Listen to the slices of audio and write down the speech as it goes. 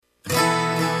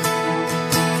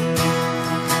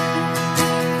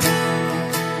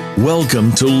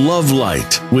Welcome to Love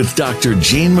Light with Dr.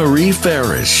 Jean Marie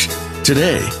Farish.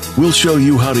 Today, we'll show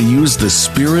you how to use the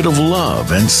spirit of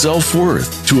love and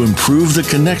self-worth to improve the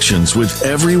connections with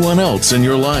everyone else in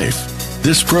your life.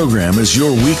 This program is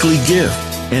your weekly gift,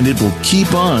 and it will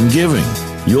keep on giving.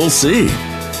 You'll see.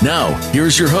 Now,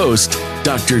 here's your host,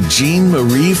 Dr. Jean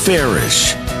Marie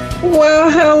Farish. Well,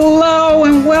 hello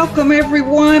and welcome,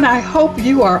 everyone. I hope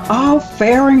you are all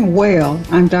faring well.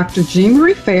 I'm Dr. Jean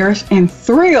Marie Farish and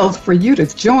thrilled for you to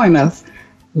join us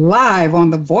live on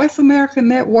the Voice America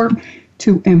Network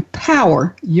to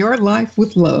empower your life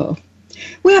with love.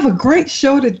 We have a great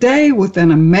show today with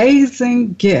an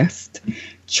amazing guest,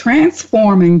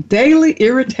 transforming daily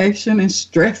irritation and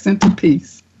stress into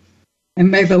peace. And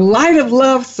may the light of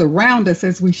love surround us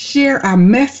as we share our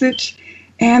message,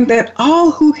 and that all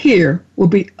who hear will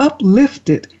be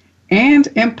uplifted and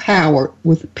empowered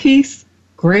with peace,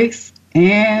 grace,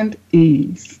 and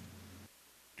ease.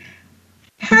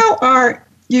 How are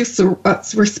you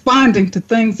responding to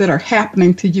things that are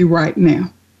happening to you right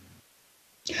now?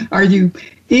 Are you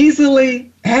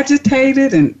easily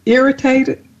agitated and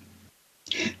irritated?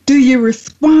 Do you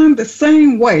respond the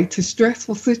same way to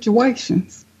stressful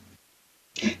situations?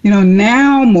 You know,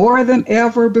 now more than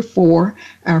ever before,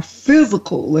 our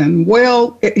physical and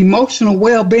emotional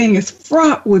well-being is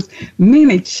fraught with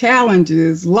many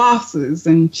challenges, losses,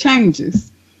 and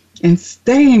changes. And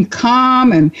staying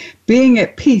calm and being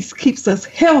at peace keeps us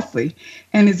healthy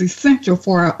and is essential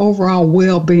for our overall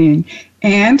well-being.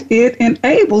 And it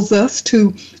enables us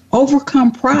to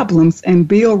overcome problems and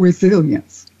build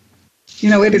resilience. You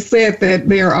know, it is said that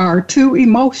there are two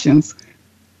emotions,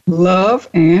 love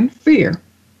and fear.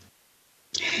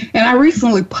 And I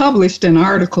recently published an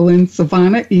article in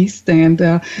Savannah East, and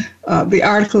the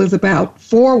article is about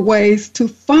 4 ways to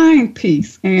find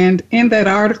peace. And in that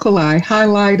article, I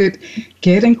highlighted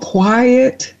getting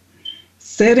quiet,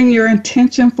 setting your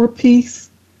intention for peace,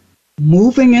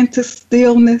 moving into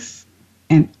stillness,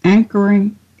 and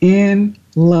anchoring in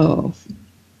love.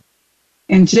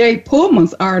 And Jay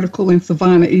Pullman's article in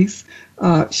Savannah East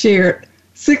shared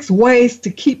 6 ways to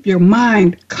keep your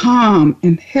mind calm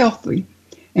and healthy.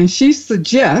 And she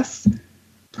suggests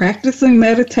practicing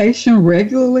meditation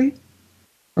regularly,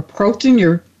 approaching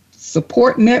your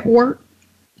support network,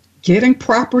 getting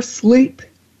proper sleep,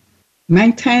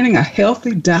 maintaining a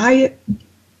healthy diet,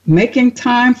 making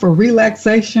time for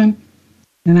relaxation,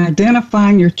 and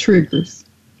identifying your triggers.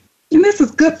 And this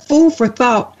is good food for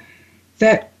thought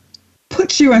that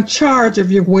puts you in charge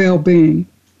of your well-being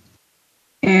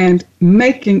and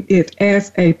making it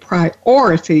as a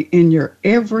priority in your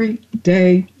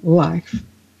everyday life.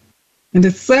 And to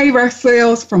save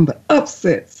ourselves from the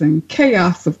upsets and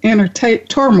chaos of inner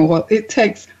turmoil, it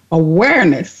takes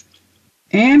awareness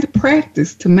and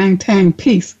practice to maintain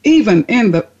peace, even in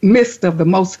the midst of the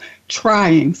most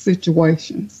trying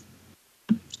situations.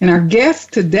 And our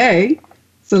guest today,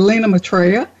 Selina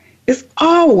Maitreya, is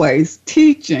always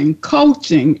teaching,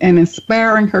 coaching, and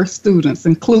inspiring her students,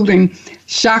 including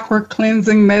chakra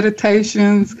cleansing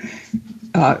meditations,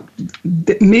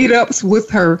 meetups with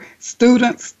her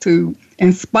students to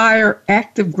inspire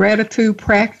active gratitude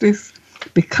practice,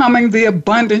 becoming the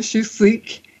abundance you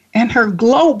seek, and her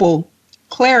global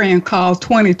clarion call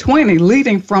 2020,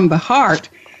 leading from the heart,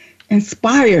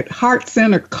 inspired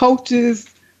heart-centered coaches,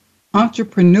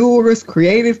 entrepreneurs,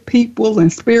 creative people,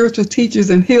 and spiritual teachers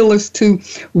and healers to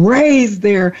raise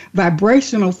their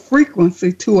vibrational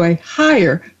frequency to a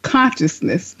higher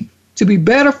consciousness, to be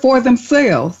better for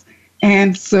themselves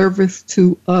and service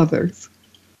to others.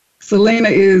 Selina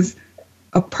is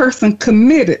a person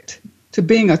committed to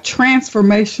being a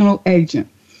transformational agent.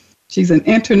 She's an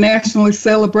internationally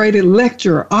celebrated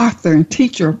lecturer, author, and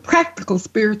teacher of practical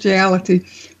spirituality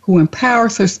who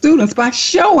empowers her students by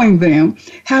showing them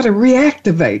how to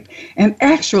reactivate and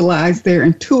actualize their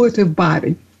intuitive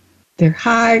body, their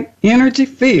high energy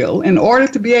field, in order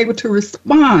to be able to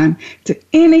respond to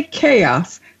any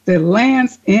chaos that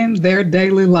lands in their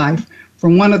daily life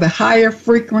from one of the higher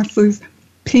frequencies: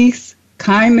 peace,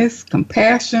 kindness,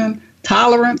 compassion,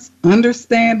 tolerance,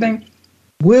 understanding,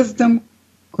 wisdom,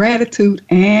 gratitude,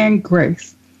 and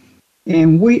grace.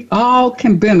 And we all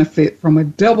can benefit from a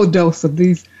double dose of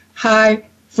these high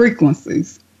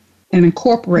frequencies and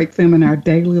incorporate them in our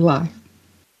daily life.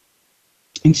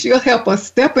 And she'll help us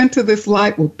step into this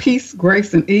light with peace,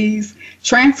 grace, and ease,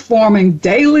 transforming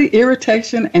daily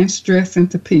irritation and stress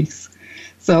into peace.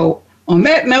 So on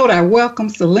that note, I welcome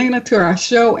Selina to our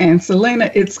show. And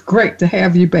Selina, it's great to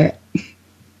have you back.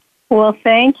 Well,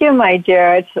 thank you, my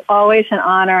dear. It's always an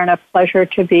honor and a pleasure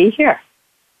to be here.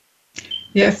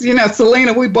 Yes,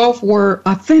 Selena, we both were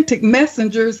authentic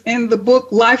messengers in the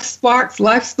book Life Sparks,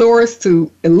 Life Stories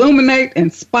to Illuminate,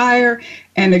 Inspire,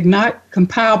 and Ignite,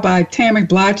 compiled by Tammy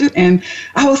Blodgett. And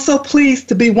I was so pleased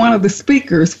to be one of the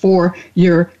speakers for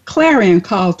your Clarion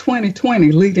Call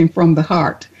 2020, Leading from the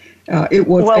Heart. It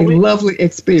was a lovely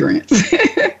experience.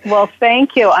 Well,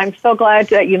 thank you. I'm so glad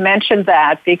that you mentioned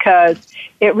that, because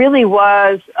it really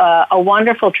was a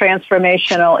wonderful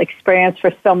transformational experience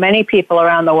for so many people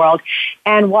around the world.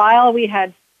 And while we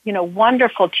had,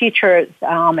 wonderful teachers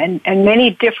and many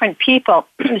different people,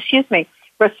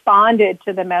 responded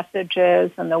to the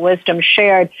messages and the wisdom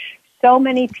shared, so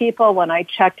many people, when I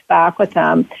checked back with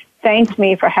them, thanked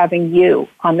me for having you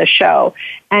on the show,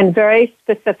 and very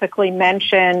specifically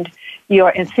mentioned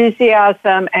your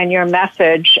enthusiasm and your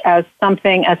message as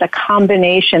a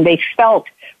combination. They felt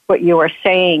what you were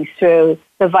saying through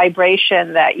the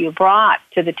vibration that you brought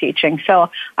to the teaching.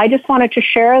 So I just wanted to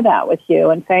share that with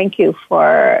you and thank you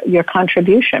for your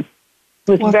contribution.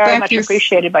 It was very much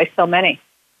appreciated by so many.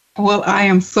 Well, I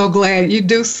am so glad. You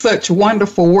do such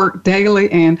wonderful work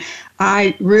daily, and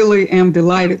I really am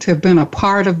delighted to have been a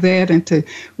part of that and to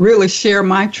really share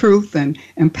my truth and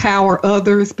empower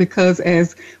others, because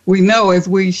as we know, as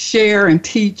we share and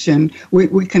teach, and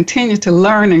we continue to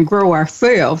learn and grow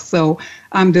ourselves. So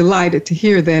I'm delighted to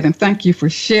hear that, and thank you for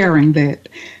sharing that.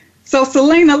 So,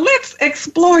 Selina, let's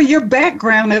explore your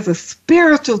background as a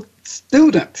spiritual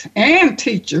student and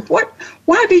teacher.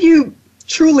 Why do you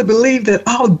truly believe that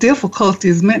all difficulty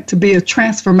is meant to be a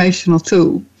transformational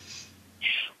tool?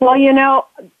 Well,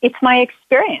 it's my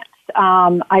experience.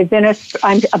 I'm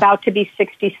about to be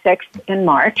 66 in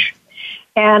March,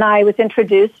 and I was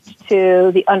introduced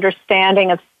to the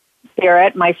understanding of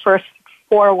spirit, my first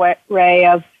foray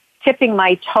of tipping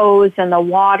my toes in the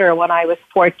water when I was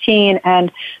 14.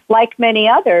 And like many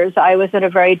others, I was in a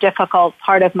very difficult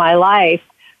part of my life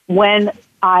when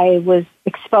I was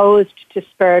exposed to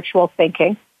spiritual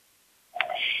thinking.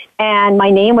 And my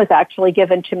name was actually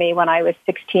given to me when I was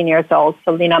 16 years old,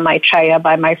 Selina Maitreya,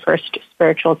 by my first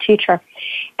spiritual teacher.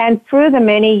 And through the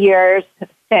many years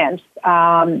since,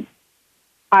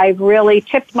 I've really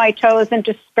tipped my toes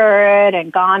into spirit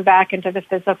and gone back into the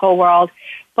physical world.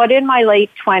 But in my late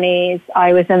 20s,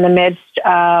 I was in the midst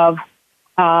of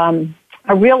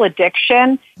a real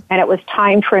addiction, and it was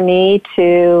time for me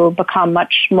to become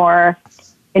much more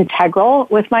integral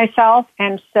with myself.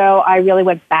 And so I really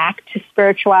went back to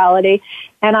spirituality,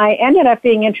 and I ended up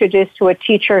being introduced to a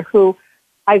teacher who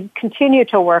I've continued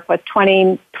to work with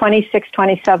 26,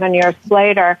 27 years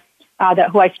later,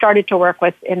 who I started to work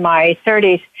with in my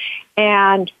 30s.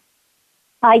 And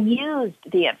I used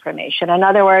the information. In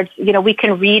other words, we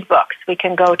can read books, we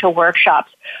can go to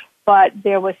workshops, but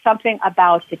there was something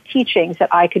about the teachings that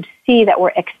I could see that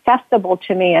were accessible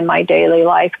to me in my daily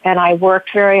life, and I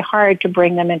worked very hard to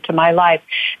bring them into my life.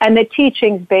 And the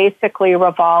teachings basically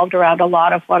revolved around a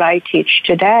lot of what I teach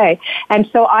today. And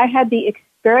so I had the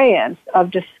experience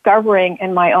of discovering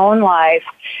in my own life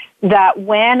that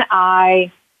when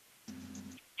I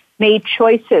made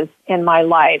choices in my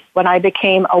life, when I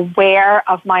became aware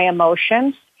of my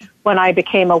emotions, when I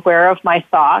became aware of my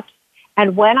thoughts,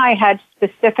 and when I had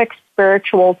specific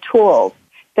spiritual tools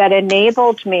that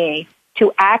enabled me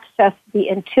to access the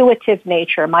intuitive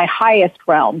nature, my highest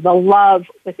realm, the love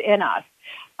within us,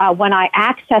 when I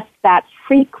accessed that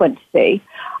frequency,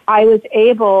 I was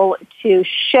able to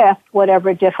shift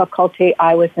whatever difficulty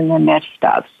I was in the midst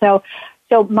of. So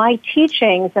my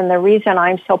teachings, and the reason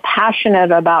I'm so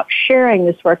passionate about sharing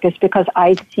this work, is because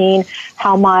I've seen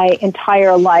how my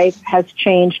entire life has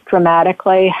changed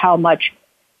dramatically, how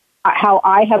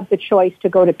I have the choice to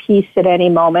go to peace at any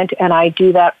moment, and I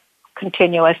do that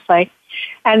continuously.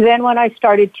 And then when I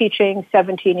started teaching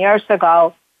 17 years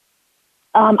ago,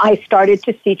 I started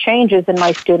to see changes in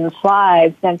my students'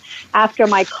 lives. And after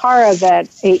my car event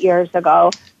 8 years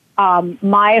ago,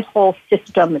 my whole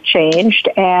system changed,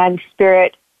 and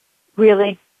Spirit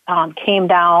really came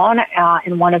down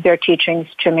in one of their teachings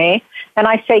to me. And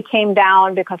I say came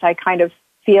down because I kind of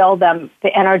feel the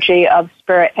energy of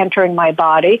Spirit entering my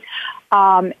body.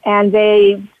 And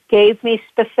they gave me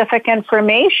specific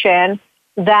information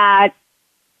that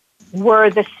were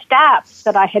the steps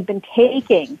that I had been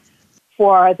taking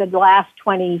for the last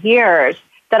 20 years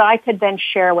that I could then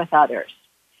share with others.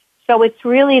 So it's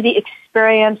really the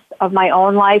experience of my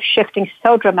own life shifting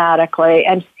so dramatically,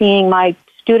 and seeing my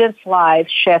students'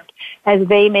 lives shift as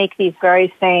they make these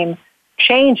very same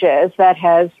changes, that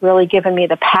has really given me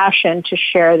the passion to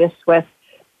share this with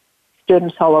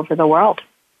students all over the world.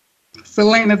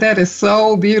 Selena, that is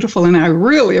so beautiful, and I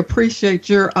really appreciate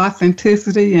your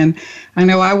authenticity. And I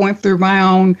know I went through my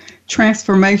own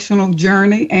transformational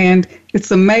journey, and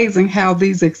it's amazing how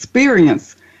these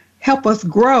experiences help us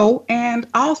grow and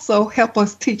also help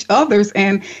us teach others.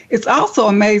 And it's also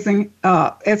amazing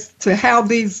as to how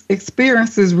these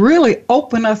experiences really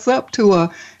open us up to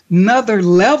another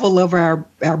level of our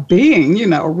being,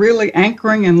 really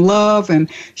anchoring in love and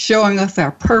showing us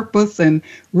our purpose and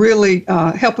really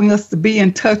helping us to be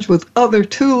in touch with other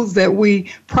tools that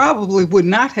we probably would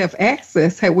not have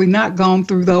access had we not gone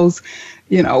through those,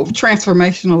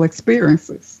 transformational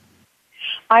experiences.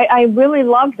 I really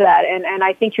love that, and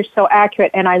I think you're so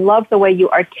accurate, and I love the way you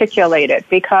articulate it,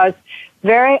 because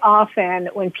very often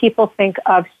when people think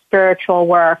of spiritual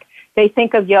work, they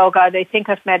think of yoga, they think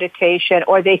of meditation,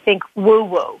 or they think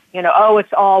woo-woo,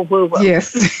 it's all woo-woo.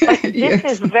 Yes. But this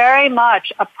is very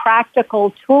much a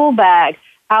practical tool bag.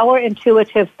 Our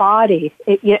intuitive body,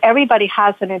 everybody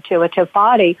has an intuitive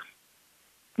body.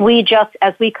 We just,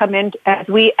 as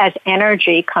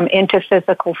energy come into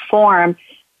physical form,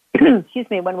 excuse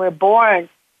me, when we're born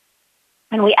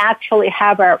and we actually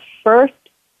have our first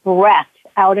breath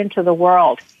out into the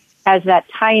world as that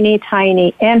tiny,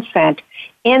 tiny infant,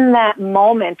 in that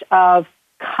moment of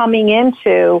coming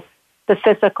into the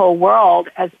physical world,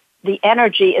 as the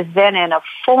energy is then in a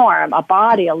form, a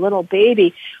body, a little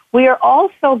baby, we are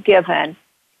also given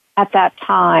at that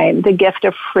time the gift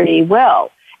of free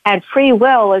will. And free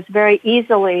will is very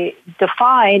easily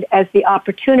defined as the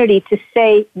opportunity to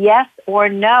say yes or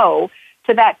no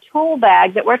to that tool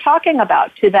bag that we're talking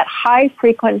about, to that high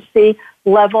frequency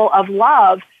level of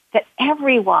love that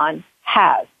everyone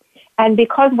has. And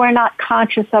because we're not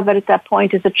conscious of it at that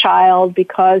point as a child,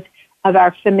 because of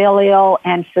our familial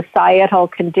and societal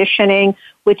conditioning,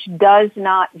 which does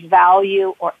not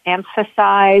value or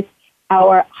emphasize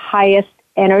our highest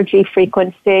energy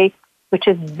frequency, which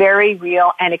is very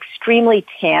real and extremely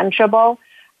tangible,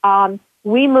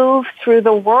 we move through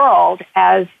the world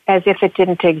as if it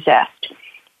didn't exist.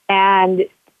 And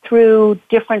through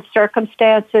different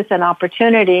circumstances and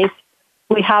opportunities,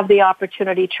 we have the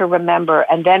opportunity to remember.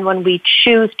 And then when we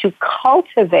choose to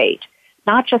cultivate,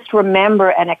 not just remember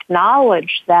and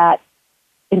acknowledge that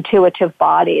intuitive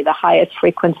body, the highest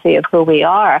frequency of who we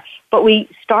are, but we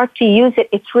start to use it,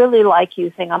 it's really like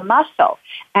using a muscle,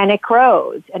 and it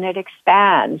grows and it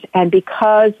expands. And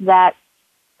because that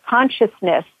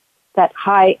consciousness, that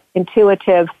high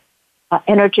intuitive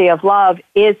energy of love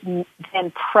is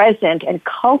then present and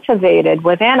cultivated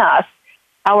within us,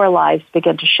 our lives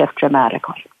begin to shift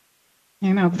dramatically.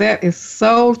 That is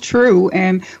so true.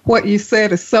 And what you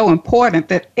said is so important,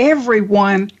 that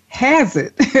everyone has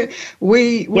it.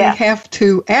 We have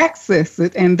to access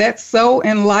it. And that's so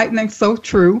enlightening, so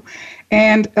true.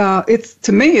 And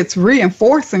to me, it's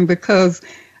reinforcing, because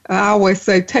I always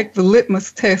say, take the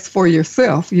litmus test for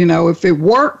yourself. If it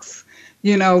works,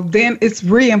 then it's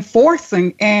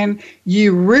reinforcing, and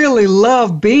you really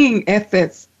love being at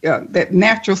that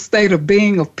natural state of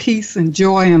being of peace and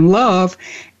joy and love.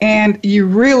 And you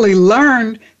really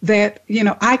learn that,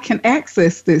 I can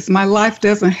access this. My life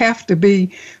doesn't have to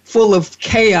be full of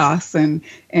chaos and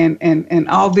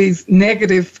all these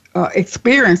negative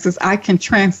experiences. I can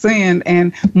transcend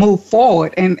and move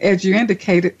forward. And as you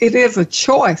indicated, it is a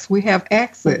choice. We have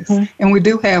access, and we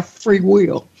do have free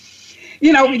will.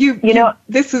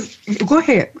 This is, go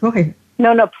ahead.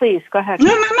 No, please, go ahead.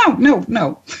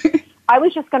 No. I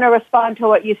was just going to respond to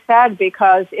what you said,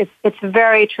 because it's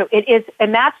very true. It is,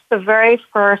 and that's the very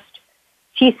first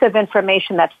piece of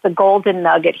information, that's the golden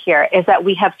nugget here, is that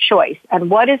we have choice. And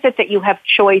what is it that you have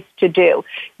choice to do?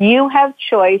 You have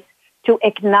choice to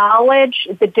acknowledge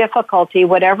the difficulty,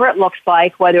 whatever it looks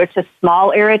like, whether it's a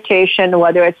small irritation,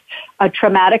 whether it's a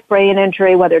traumatic brain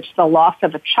injury, whether it's the loss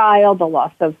of a child, the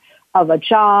loss of a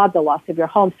job, the loss of your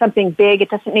home, something big. It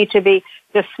doesn't need to be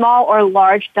the small or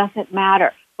large, doesn't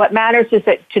matter. What matters is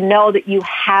that to know that you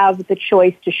have the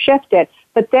choice to shift it,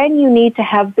 but then you need to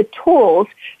have the tools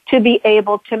to be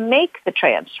able to make the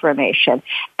transformation.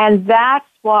 And that's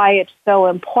why it's so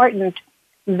important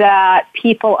that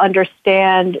people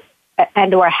understand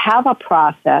and or have a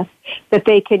process that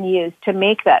they can use to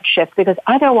make that shift, because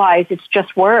otherwise it's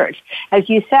just words. As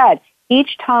you said,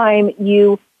 each time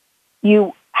you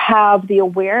have the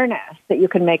awareness that you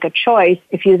can make a choice,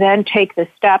 if you then take the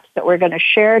steps that we're going to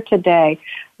share today,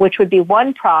 which would be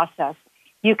one process,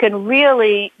 you can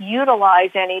really utilize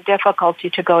any difficulty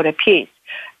to go to peace.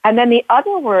 And then the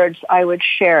other words I would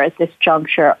share at this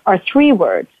juncture are 3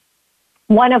 words,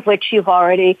 one of which you've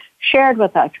already shared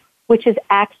with us, which is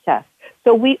access.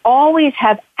 So we always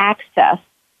have access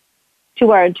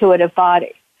to our intuitive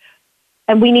body.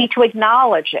 And we need to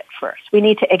acknowledge it first. We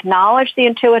need to acknowledge the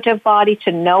intuitive body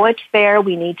to know it's there.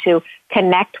 We need to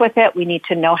connect with it. We need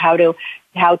to know how to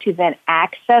then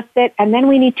access it. And then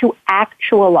we need to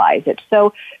actualize it.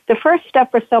 So the first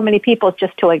step for so many people is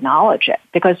just to acknowledge it,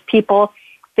 because people,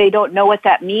 they don't know what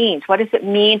that means. What does it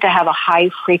mean to have a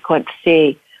high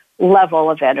frequency level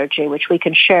of energy, which we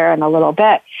can share in a little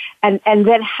bit? And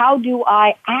then how do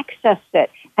I access it?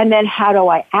 And then how do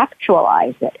I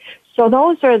actualize it? So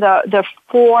those are the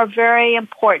four very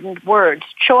important words: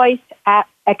 choice,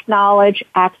 acknowledge,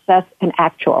 access, and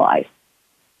actualize.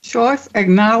 Choice,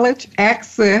 acknowledge,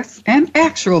 access, and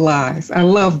actualize. I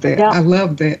love that. Yeah. I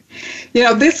love that. You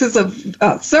know, this is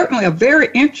certainly a very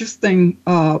interesting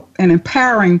and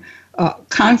empowering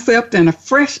concept and a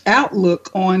fresh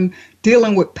outlook on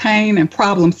dealing with pain and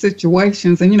problem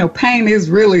situations. And, you know, pain is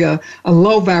really a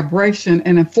low vibration.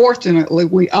 And unfortunately,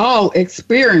 we all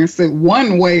experience it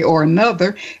one way or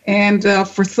another, and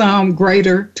for some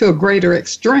to a greater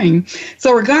extreme.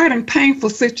 So regarding painful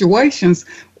situations,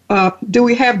 do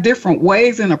we have different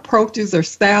ways and approaches or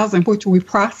styles in which we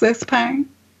process pain?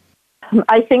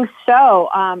 I think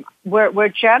so. We're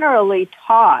generally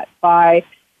taught by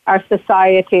our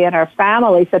society and our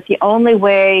families that the only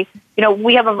way, you know,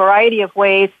 we have a variety of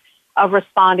ways of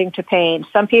responding to pain.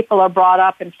 Some people are brought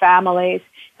up in families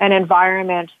and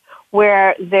environments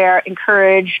where they're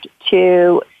encouraged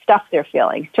to stuff their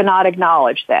feelings, to not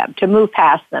acknowledge them, to move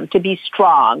past them, to be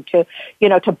strong, to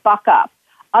buck up.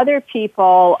 Other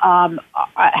people,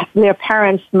 their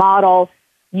parents model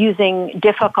using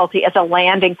difficulty as a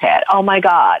landing pad. Oh my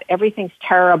God, everything's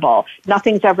terrible.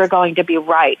 Nothing's ever going to be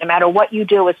right. No matter what you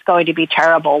do, it's going to be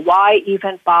terrible. Why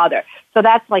even bother? So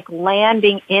that's like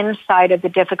landing inside of the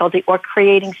difficulty or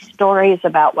creating stories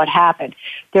about what happened.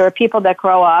 There are people that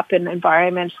grow up in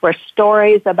environments where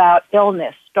stories about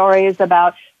illness, stories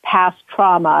about past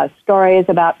trauma, stories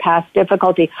about past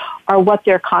difficulty are what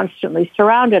they're constantly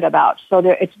surrounded about. So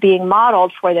it's being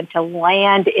modeled for them to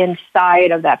land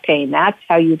inside of that pain. That's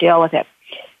how you deal with it.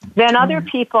 Then other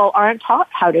people aren't taught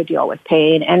how to deal with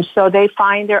pain, and so they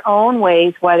find their own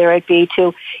ways, whether it be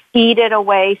to eat it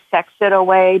away, sex it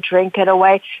away, drink it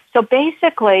away. So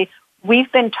basically,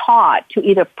 we've been taught to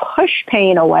either push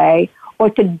pain away or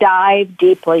to dive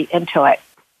deeply into it.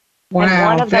 Wow, and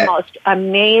one of the most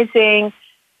amazing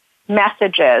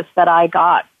messages that I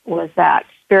got was that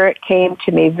Spirit came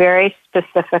to me very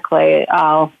specifically,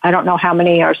 I don't know how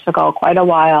many years ago, quite a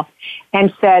while,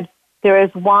 and said, there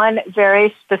is one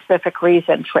very specific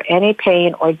reason for any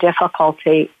pain or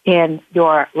difficulty in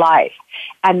your life.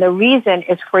 And the reason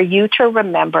is for you to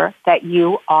remember that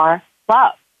you are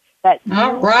loved, that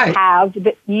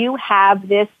you have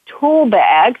this tool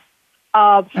bag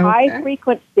of high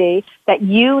frequency that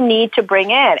you need to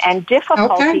bring in. And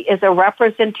difficulty is a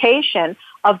representation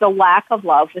of the lack of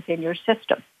love within your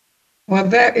system. Well,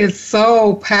 that is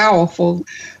so powerful.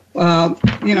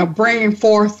 Bringing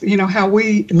forth, how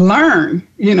we learn,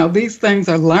 these things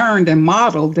are learned and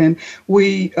modeled, and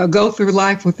we go through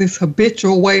life with this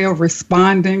habitual way of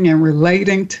responding and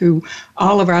relating to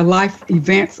all of our life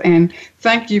events. And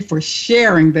thank you for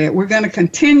sharing that. We're going to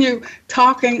continue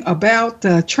talking about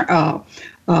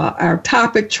our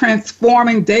topic,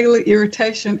 transforming daily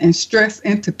irritation and stress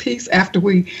into peace, after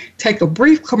we take a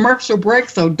brief commercial break.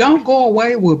 So don't go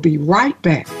away. We'll be right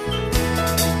back.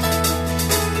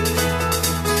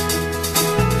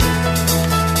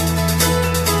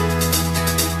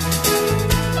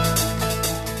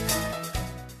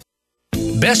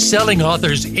 Best-selling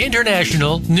Authors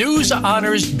International news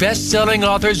honors best-selling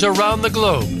authors around the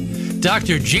globe.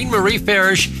 Dr. Jean Marie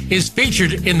Farish is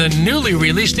featured in the newly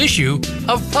released issue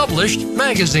of Published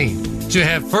Magazine. To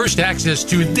have first access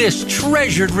to this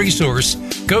treasured resource,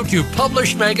 go to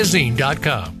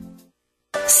publishedmagazine.com.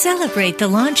 Celebrate the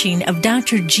launching of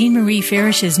Dr. Jean Marie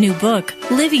Farish's new book,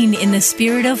 Living in the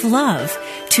Spirit of Love,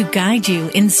 to guide you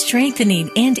in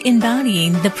strengthening and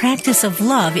embodying the practice of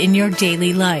love in your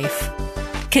daily life.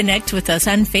 Connect with us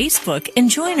on Facebook and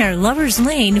join our Lover's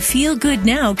Lane Feel Good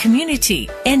Now community.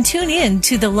 And tune in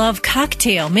to the Love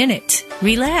Cocktail Minute.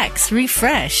 Relax,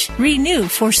 refresh, renew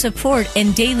for support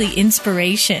and daily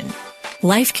inspiration.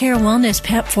 Life Care Wellness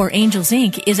PEP for Angels,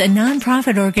 Inc. is a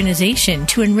nonprofit organization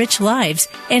to enrich lives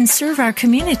and serve our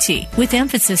community, with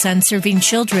emphasis on serving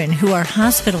children who are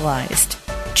hospitalized.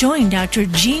 Join Dr.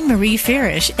 Jean Marie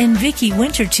Farish and Vicki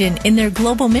Winterton in their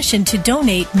global mission to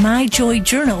donate My Joy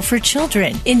Journal for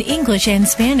children in English and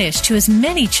Spanish to as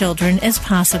many children as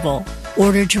possible.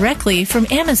 Order directly from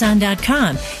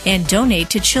Amazon.com and donate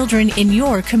to children in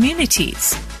your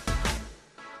communities.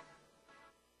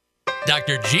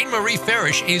 Dr. Jean Marie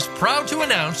Farish is proud to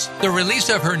announce the release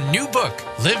of her new book,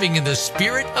 Living in the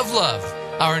Spirit of Love,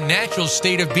 Our Natural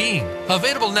State of Being,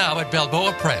 available now at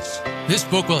Balboa Press. This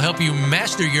book will help you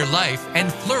master your life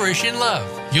and flourish in love.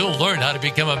 You'll learn how to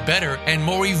become a better and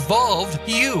more evolved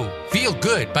you. Feel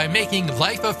good by making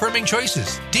life-affirming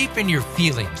choices. Deepen your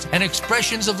feelings and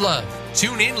expressions of love.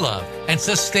 Tune in love and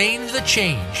sustain the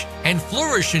change. And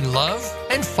flourish in love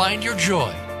and find your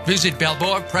joy. Visit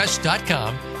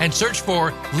BalboaPress.com and search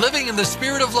for Living in the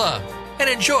Spirit of Love and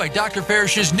enjoy Dr.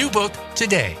 Farish's new book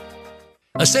today.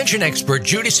 Ascension expert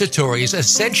Judy Satori's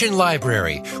Ascension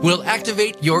Library will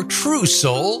activate your true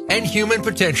soul and human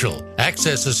potential.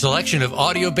 Access a selection of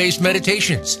audio-based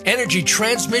meditations, energy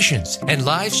transmissions, and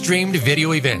live-streamed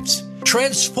video events.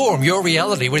 Transform your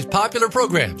reality with popular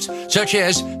programs such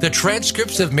as the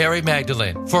transcripts of Mary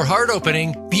Magdalene for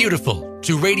heart-opening, beautiful,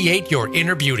 to radiate your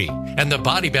inner beauty, and the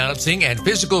body balancing and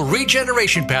physical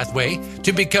regeneration pathway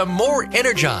to become more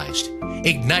energized.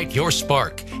 Ignite your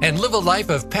spark and live a life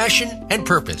of passion and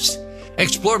purpose.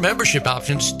 Explore membership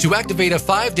options to activate a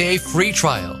 5-day free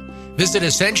trial. Visit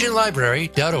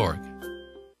ascensionlibrary.org.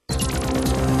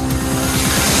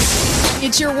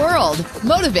 It's your world.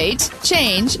 Motivate,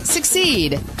 change,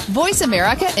 succeed.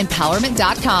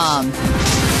 VoiceAmericaEmpowerment.com.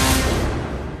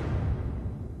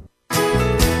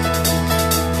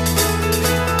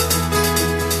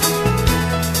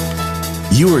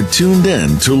 You are tuned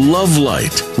in to Love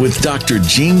Light with Dr.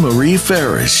 Jean Marie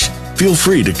Farish. Feel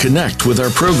free to connect with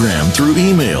our program through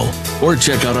email or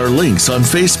check out our links on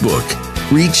Facebook.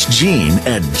 Reach Jean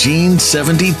at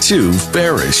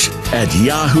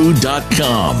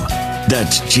Jean72Farish@yahoo.com.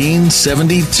 That's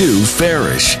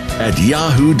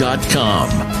Jean72Farish@yahoo.com.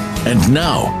 And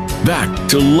now, back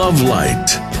to Love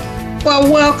Light.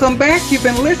 Well, welcome back. You've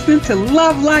been listening to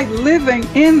Love Light, Living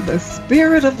in the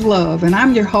Spirit of Love. And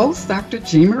I'm your host, Dr.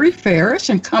 Jean Marie Farish.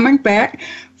 And coming back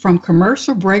from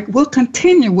commercial break, we'll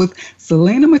continue with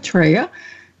Selina Maitreya,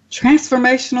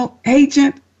 Transformational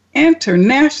Agent,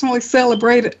 internationally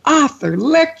celebrated author,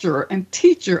 lecturer, and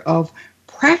teacher of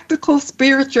practical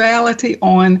spirituality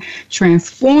on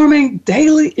transforming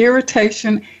daily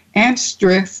irritation and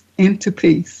stress into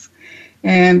peace.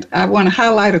 And I want to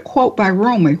highlight a quote by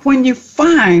Rumi. When you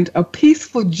find a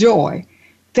peaceful joy,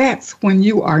 that's when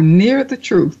you are near the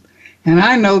truth. And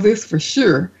I know this for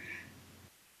sure,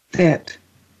 that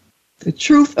the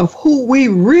truth of who we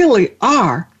really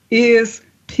are is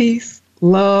peace,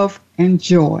 love, and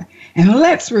joy. And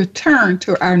let's return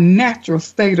to our natural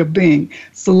state of being.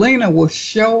 Selina will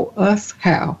show us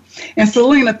how. And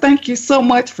Selina, thank you so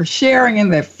much for sharing in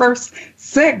that first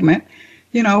segment,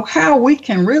 you know, how we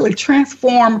can really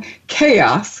transform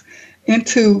chaos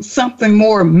into something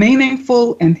more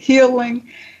meaningful and healing.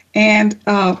 And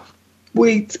I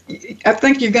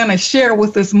think you're going to share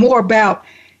with us more about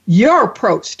your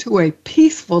approach to a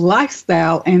peaceful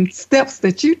lifestyle and steps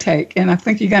that you take. And I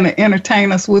think you're going to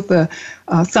entertain us with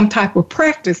some type of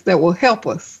practice that will help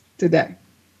us today.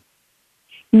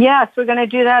 Yes, we're going to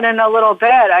do that in a little bit.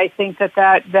 I think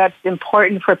that's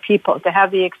important for people to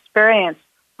have the experience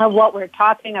of what we're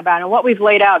talking about. And what we've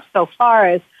laid out so far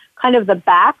is kind of the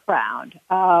background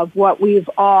of what we've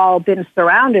all been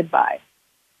surrounded by,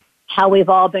 how we've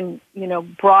all been,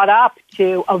 brought up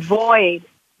to avoid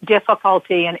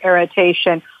difficulty and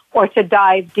irritation or to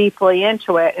dive deeply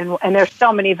into it. And there's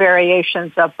so many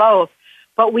variations of both.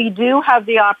 But we do have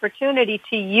the opportunity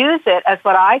to use it as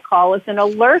what I call as an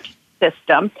alert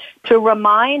system to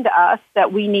remind us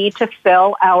that we need to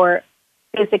fill our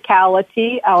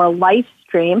physicality, our life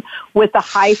stream with the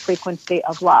high frequency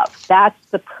of love. That's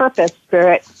the purpose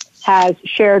Spirit has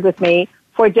shared with me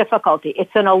for difficulty.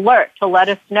 It's an alert to let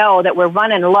us know that we're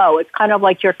running low. It's kind of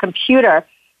like your computer,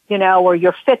 or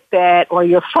your Fitbit or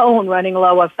your phone running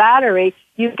low of battery.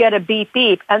 You get a beep,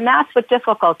 beep. And that's what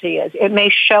difficulty is. It may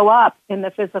show up in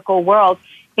the physical world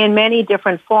in many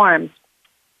different forms.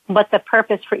 But the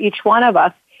purpose for each one of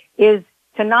us is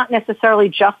to not necessarily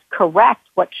just correct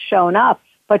what's shown up,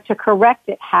 but to correct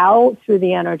it. How? Through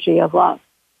the energy of love.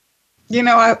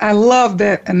 I love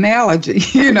that analogy,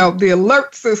 the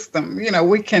alert system.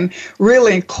 We can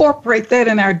really incorporate that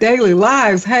in our daily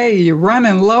lives. Hey, you're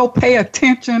running low, pay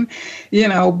attention,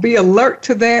 be alert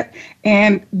to that.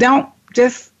 And don't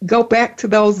just go back to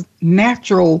those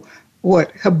natural,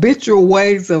 habitual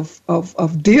ways of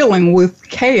dealing with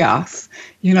chaos.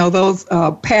 Those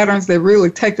patterns that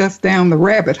really take us down the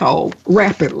rabbit hole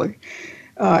rapidly.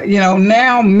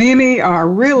 Now many are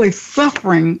really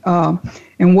suffering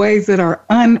in ways that are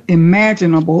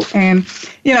unimaginable. And,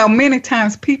 many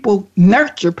times people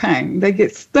nurture pain. They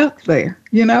get stuck there,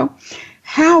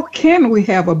 how can we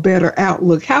have a better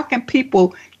outlook? How can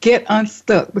people get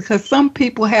unstuck? Because some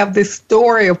people have this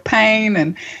story of pain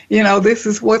and, this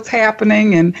is what's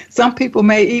happening. And some people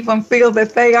may even feel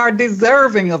that they are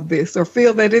deserving of this or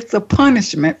feel that it's a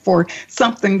punishment for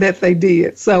something that they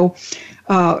did. So,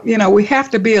 we have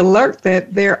to be alert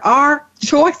that there are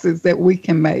choices that we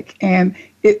can make. And,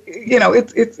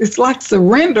 it's like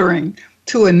surrendering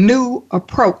to a new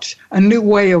approach, a new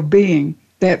way of being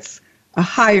that's a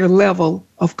higher level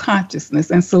of consciousness.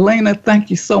 And Selina, thank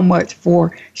you so much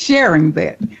for sharing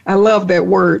that. I love that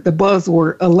word, the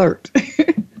buzzword alert.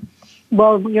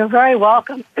 Well, you're very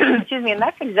welcome. Excuse me. And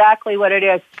that's exactly what it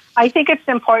is. I think it's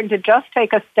important to just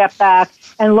take a step back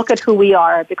and look at who we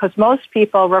are, because most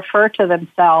people refer to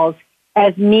themselves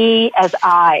as me, as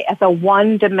I, as a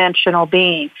one-dimensional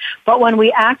being. But when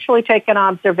we actually take an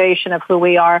observation of who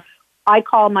we are, I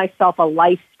call myself a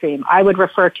life stream. I would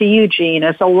refer to you, Jean,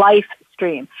 as a life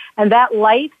stream. And that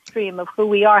life stream of who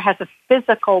we are has a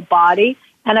physical body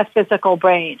and a physical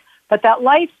brain. But that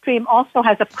life stream also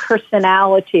has a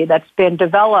personality that's been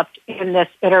developed in this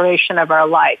iteration of our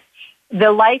life.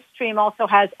 The life stream also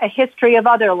has a history of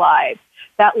other lives.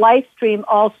 That life stream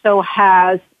also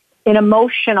has an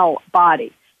emotional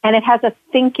body, and it has a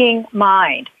thinking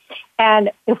mind. And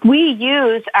if we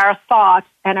use our thoughts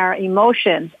and our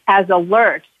emotions as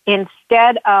alerts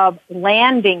instead of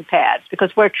landing pads,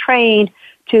 because we're trained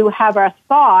to have our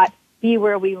thought be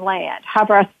where we land,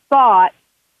 have our thought,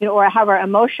 or have our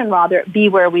emotion rather be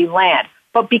where we land.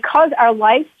 But because our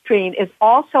life stream is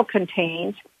also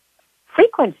contains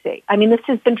frequency. I mean, this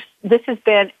has been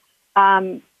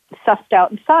sussed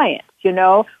out in science.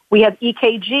 We have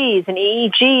EKGs and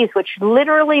EEGs, which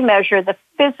literally measure the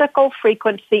physical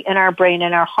frequency in our brain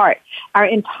and our heart. Our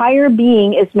entire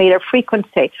being is made of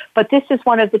frequency, but this is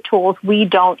one of the tools we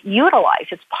don't utilize.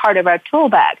 It's part of our tool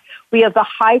bag. We have the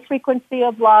high frequency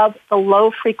of love, the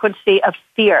low frequency of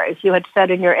fear, as you had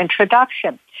said in your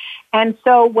introduction. And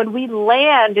so when we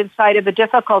land inside of a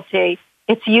difficulty,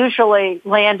 it's usually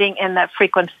landing in that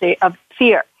frequency of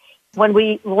fear. When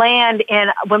we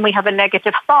when we have a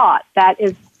negative thought, that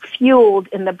is fueled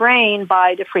in the brain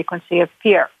by the frequency of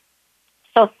fear.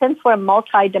 So since we're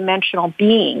multidimensional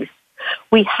beings,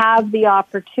 we have the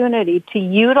opportunity to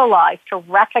utilize, to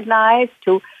recognize,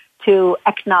 to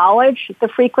acknowledge the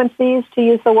frequencies, to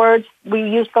use the words we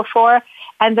used before.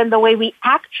 And then the way we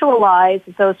actualize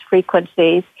those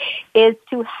frequencies is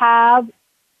to have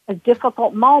a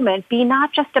difficult moment be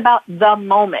not just about the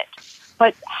moment,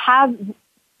 but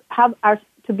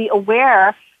to be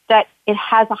aware that it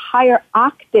has a higher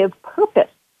octave purpose.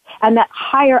 And that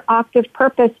higher octave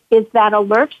purpose is that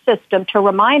alert system to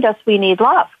remind us we need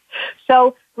love.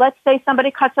 So let's say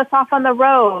somebody cuts us off on the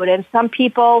road, and some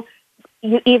people,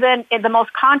 even the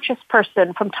most conscious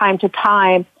person from time to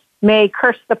time, may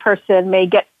curse the person, may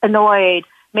get annoyed,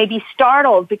 may be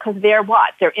startled because they're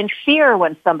in fear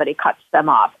when somebody cuts them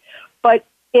off. But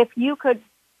if you could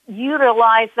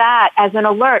utilize that as an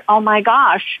alert, oh my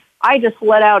gosh, I just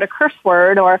let out a curse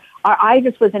word, or I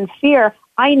just was in fear,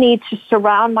 I need to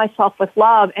surround myself with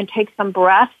love and take some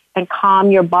breaths and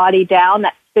calm your body down,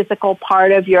 that physical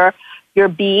part of your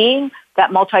being,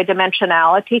 that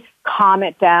multidimensionality, calm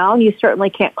it down. You certainly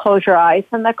can't close your eyes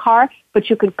in the car, but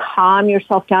you can calm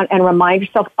yourself down and remind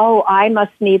yourself, oh, I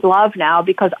must need love now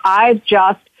because I've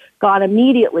just gone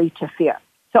immediately to fear.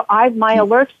 So my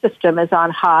alert system is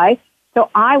on high. So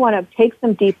I want to take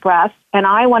some deep breaths, and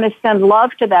I want to send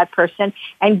love to that person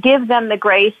and give them the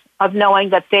grace of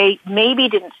knowing that they maybe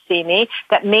didn't see me,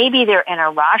 that maybe they're in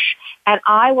a rush, and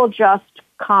I will just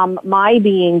calm my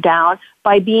being down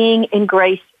by being in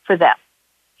grace for them.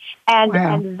 And,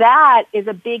 wow. And that is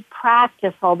a big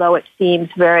practice, although it seems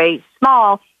very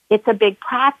small. It's a big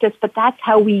practice, but that's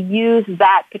how we use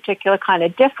that particular kind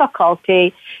of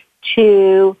difficulty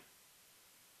to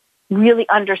really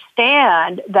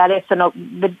understand that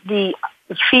the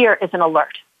fear is an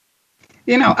alert.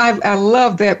 I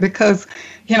love that because,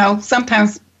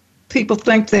 sometimes people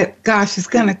think that, gosh, it's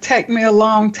going to take me a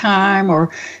long time,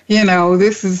 or,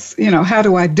 this is, how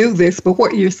do I do this? But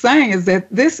what you're saying is that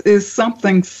this is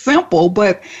something simple,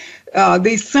 but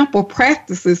these simple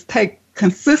practices take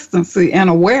consistency and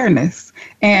awareness,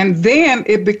 and then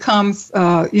it becomes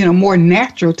more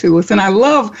natural to us. And I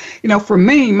love, for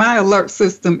me, my alert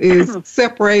system is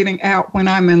separating out when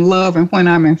I'm in love and when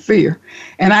I'm in fear,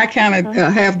 and I kind of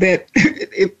have that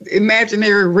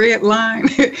imaginary red line.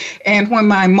 And when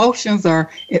my emotions are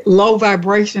at low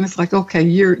vibration, it's like, okay,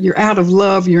 you're out of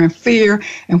love, you're in fear,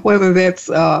 and whether that's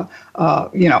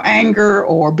anger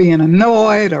or being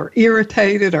annoyed or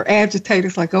irritated or agitated,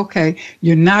 it's like, okay,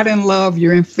 you're not in love,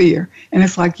 you're in fear. And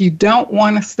it's like you don't don't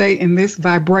want to stay in this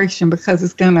vibration because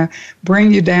it's going to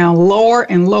bring you down lower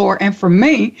and lower. And for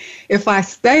me, if I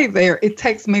stay there, it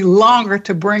takes me longer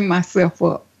to bring myself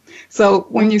up. So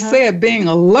when you said being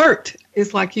alert,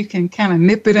 it's like you can kind of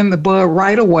nip it in the bud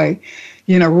right away.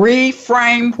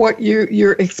 Reframe what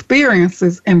your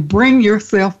experiences and bring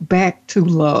yourself back to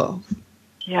love.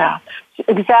 Yeah,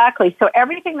 exactly. So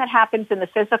everything that happens in the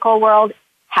physical world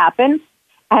happens,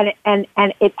 and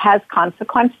it has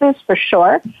consequences for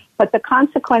sure. But the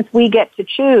consequence we get to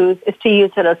choose is to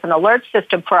use it as an alert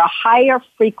system for a higher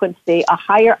frequency, a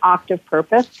higher octave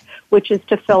purpose, which is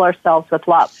to fill ourselves with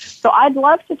love. So I'd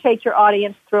love to take your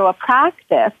audience through a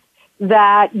practice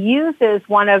that uses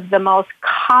one of the most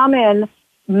common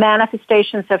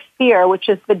manifestations of fear, which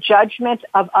is the judgment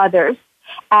of others,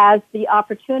 as the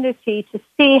opportunity to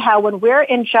see how when we're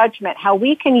in judgment, how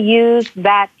we can use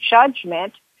that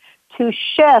judgment to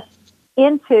shift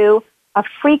into a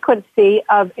frequency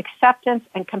of acceptance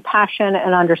and compassion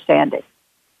and understanding.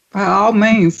 By all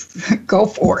means, go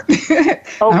for it. Okay.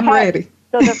 I'm ready.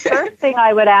 So the first thing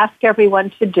I would ask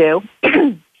everyone to do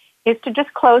is to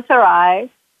just close their eyes.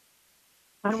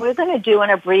 And we're going to do an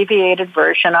abbreviated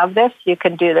version of this. You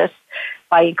can do this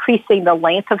by increasing the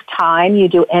length of time you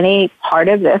do any part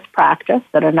of this practice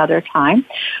at another time.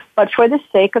 But for the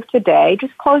sake of today,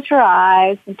 just close your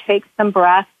eyes and take some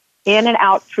breaths in and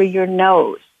out through your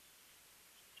nose.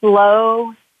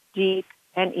 Slow, deep,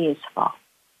 and easeful.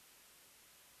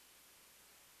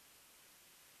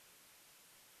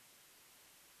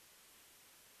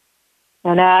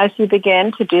 And as you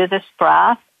begin to do this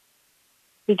breath,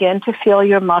 begin to feel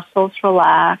your muscles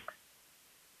relax.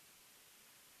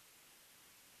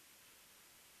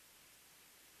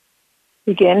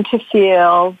 Begin to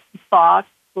feel thoughts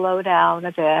slow down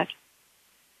a bit.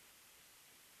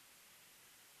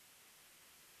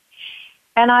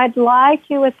 And I'd like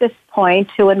you at this point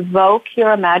to invoke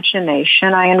your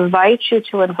imagination. I invite you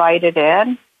to invite it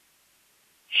in.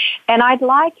 And I'd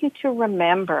like you to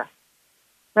remember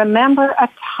a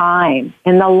time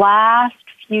in the last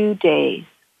few days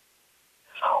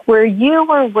where you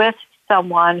were with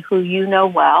someone who you know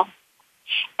well,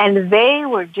 and they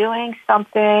were doing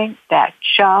something that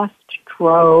just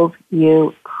drove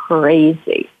you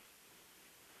crazy.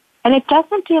 And it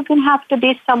doesn't even have to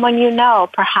be someone you know.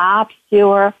 Perhaps you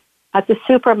were at the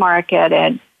supermarket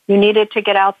and you needed to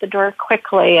get out the door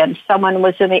quickly and someone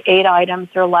was in the 8 items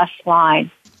or less line.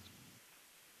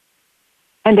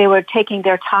 And they were taking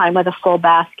their time with a full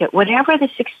basket. Whatever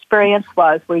this experience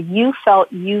was, where you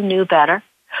felt you knew better,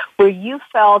 where you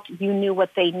felt you knew what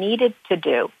they needed to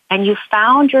do, and you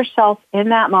found yourself in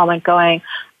that moment going,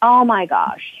 oh my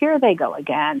gosh, here they go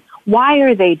again. Why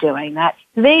are they doing that?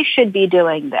 They should be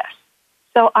doing this.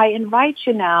 So I invite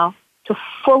you now to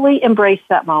fully embrace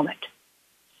that moment.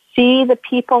 See the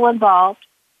people involved,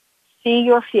 see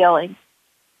your feelings,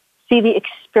 see the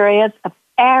experience of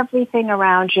everything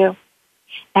around you,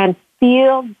 and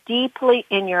feel deeply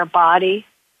in your body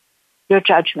your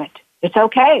judgment. It's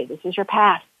okay. This is your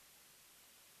past.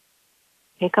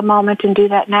 Take a moment and do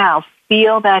that now.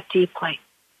 Feel that deeply.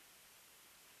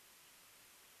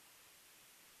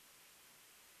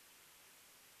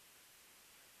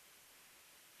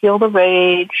 Feel the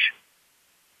rage.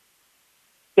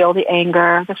 Feel the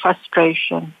anger, the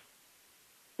frustration.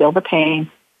 Feel the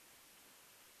pain.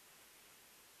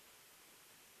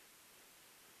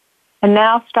 And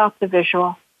now stop the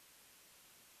visual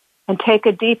and take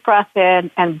a deep breath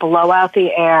in and blow out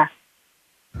the air.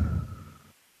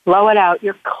 Blow it out.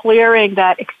 You're clearing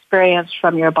that experience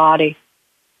from your body.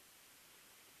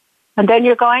 And then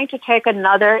you're going to take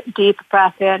another deep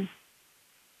breath in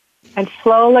and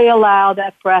slowly allow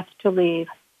that breath to leave.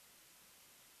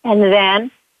 And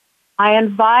then I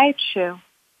invite you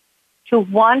to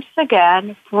once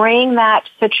again bring that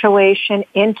situation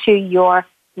into your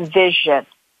vision.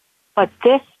 But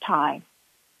this time,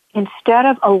 instead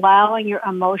of allowing your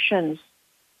emotions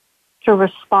to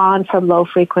respond from low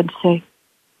frequency,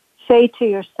 say to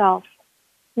yourself,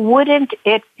 wouldn't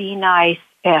it be nice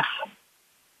if?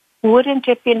 Wouldn't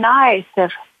it be nice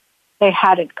if they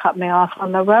hadn't cut me off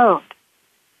on the road?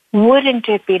 Wouldn't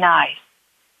it be nice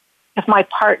if my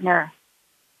partner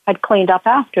had cleaned up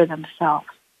after themselves?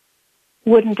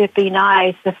 Wouldn't it be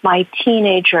nice if my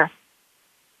teenager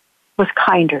was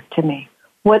kinder to me?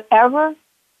 Whatever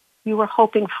you were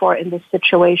hoping for in this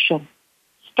situation,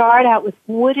 start out with,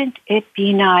 wouldn't it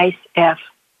be nice if?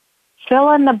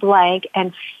 Fill in the blank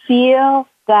and feel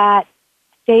that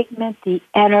statement, the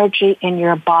energy in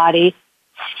your body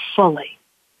fully.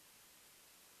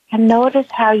 And notice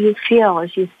how you feel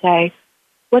as you say,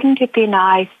 wouldn't it be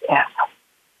nice if?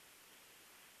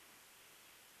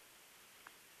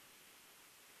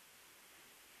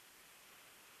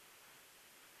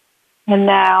 And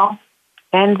now,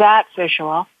 in that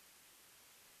visual,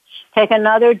 take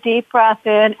another deep breath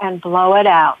in and blow it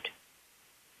out.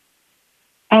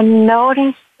 And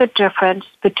notice the difference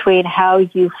between how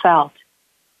you felt.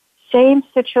 Same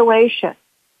situation.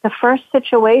 The first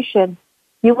situation,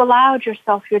 you allowed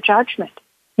yourself your judgment.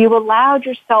 You allowed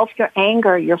yourself your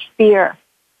anger, your fear,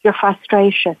 your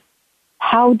frustration.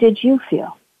 How did you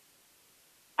feel?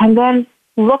 And then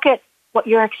look at what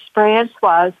your experience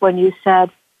was when you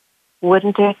said,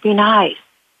 wouldn't it be nice?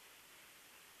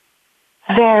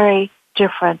 Very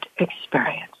different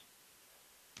experience.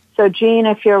 So, Jean,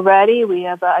 if you're ready, we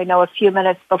have, I know, a few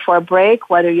minutes before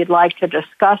break, whether you'd like to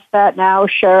discuss that now,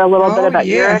 share a little bit about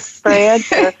your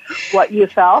experience or what you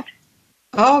felt.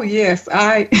 Oh, yes.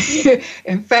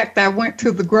 In fact, I went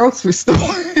to the grocery store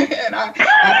and I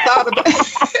thought about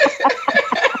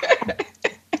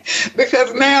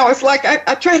because now it's like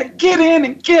I try to get in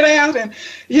and get out and,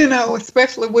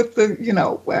 especially with the,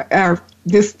 our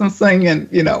distancing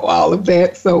and, all of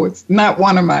that. So it's not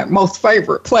one of my most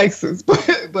favorite places,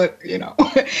 but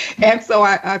and so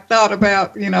I thought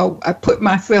about, I put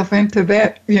myself into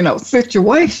that,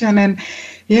 situation. And,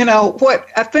 what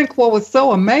was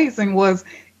so amazing was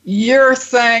you're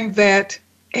saying that,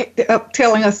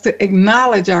 telling us to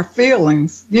acknowledge our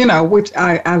feelings, which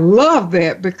I love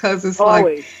that because it's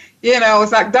always. Like,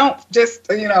 it's like, don't just,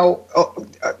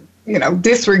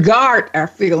 disregard our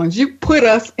feelings. You put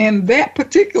us in that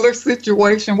particular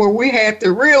situation where we had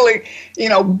to really,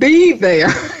 be there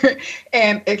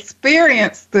and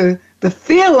experience the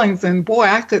feelings. And boy,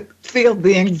 I could feel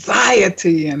the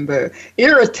anxiety and the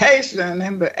irritation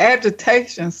and the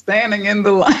agitation standing in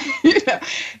the line,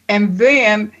 and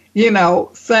then,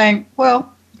 saying,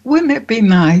 well, wouldn't it be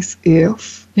nice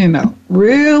if,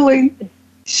 really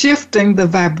shifting the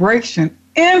vibration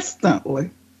instantly,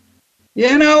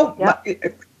 Yep.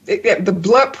 the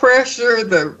blood pressure,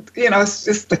 it's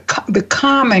just the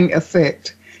calming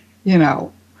effect,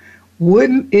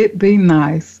 wouldn't it be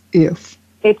nice if,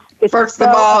 it's first so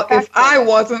of all, effective. if I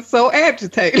wasn't so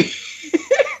agitated.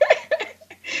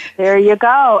 There you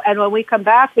go. And when we come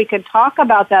back, we can talk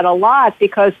about that a lot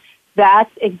because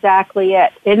that's exactly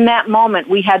it. In that moment,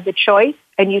 we had the choice,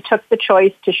 and you took the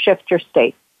choice to shift your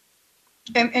state.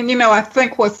 And I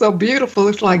think what's so beautiful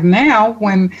is like now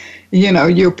when,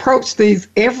 you approach these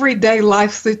everyday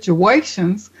life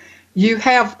situations, you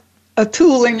have a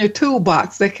tool in your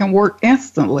toolbox that can work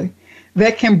instantly,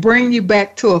 that can bring you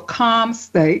back to a calm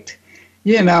state,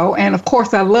 and of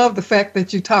course I love the fact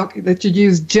that you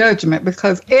use judgment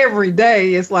because every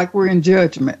day is like we're in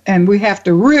judgment and we have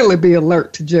to really be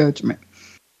alert to judgment.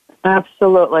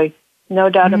 Absolutely. No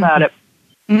doubt about it.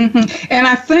 Mm-hmm. And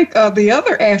I think the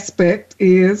other aspect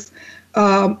is,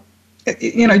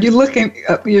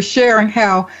 you're sharing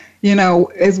how,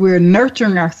 as we're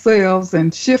nurturing ourselves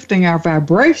and shifting our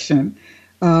vibration,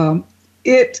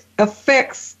 it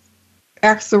affects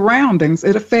our surroundings.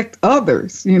 It affects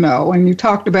others, and you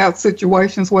talked about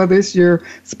situations, whether it's your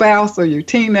spouse or your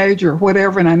teenager or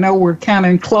whatever. And I know we're kind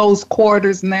of in closed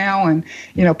quarters now and,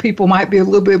 people might be a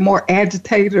little bit more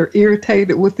agitated or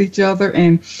irritated with each other.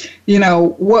 And,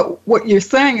 what you're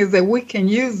saying is that we can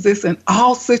use this in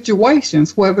all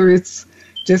situations, whether it's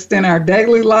just in our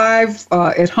daily lives,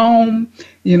 at home,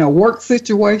 work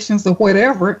situations or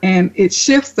whatever, and it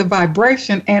shifts the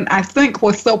vibration. And I think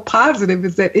what's so positive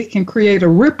is that it can create a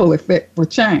ripple effect for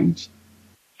change.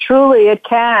 Truly, it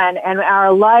can, and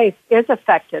our life is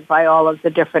affected by all of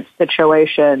the different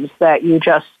situations that you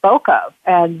just spoke of,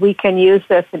 and we can use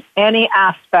this in any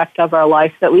aspect of our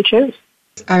life that we choose.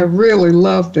 I really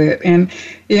love that. And,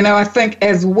 I think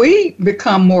as we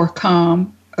become more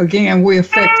calm, again, we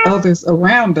affect others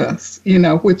around us,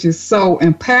 which is so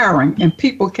empowering. And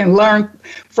people can learn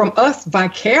from us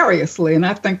vicariously. And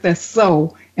I think that's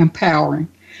so empowering.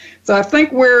 So I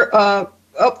think we're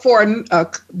up for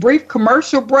a brief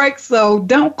commercial break. So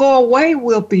don't go away.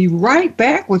 We'll be right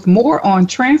back with more on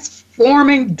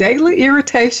transforming daily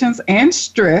irritations and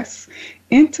stress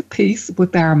into peace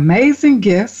with our amazing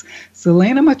guest,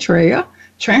 Selina Maitreya,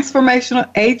 Transformational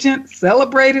Agent,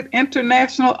 celebrated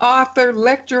international author,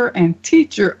 lecturer, and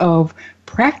teacher of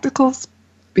practical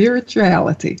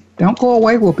spirituality. Don't go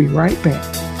away. We'll be right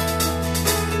back.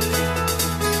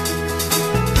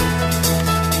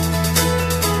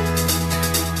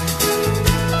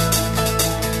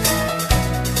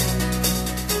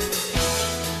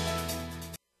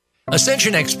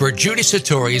 Ascension expert Judy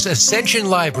Satori's Ascension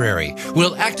Library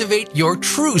will activate your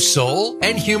true soul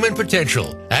and human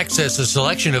potential. Access a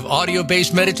selection of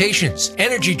audio-based meditations,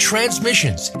 energy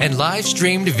transmissions, and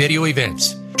live-streamed video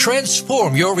events.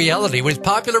 Transform your reality with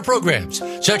popular programs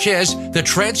such as the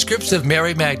transcripts of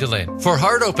Mary Magdalene for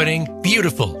Heart Opening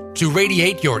Beautiful to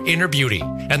radiate your inner beauty,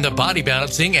 and the body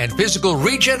balancing and physical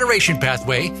regeneration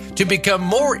pathway to become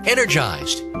more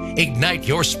energized. Ignite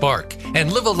your spark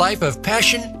and live a life of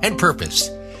passion and purpose.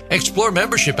 Explore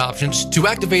membership options to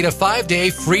activate a 5-day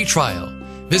free trial.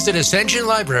 Visit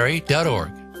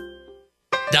ascensionlibrary.org.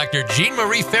 Dr. Jean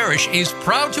Marie Farish is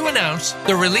proud to announce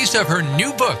the release of her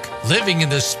new book, Living in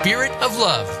the Spirit of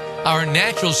Love, Our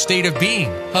Natural State of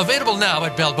Being, available now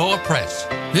at Balboa Press.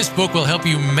 This book will help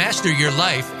you master your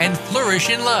life and flourish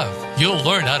in love. You'll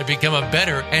learn how to become a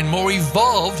better and more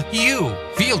evolved you.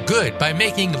 Feel good by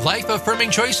making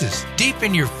life-affirming choices.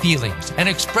 Deepen your feelings and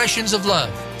expressions of love.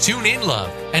 Tune in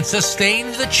love and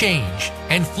sustain the change.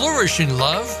 And flourish in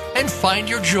love and find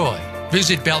your joy.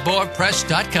 Visit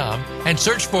BalboaPress.com and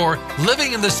search for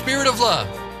Living in the Spirit of Love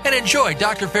and enjoy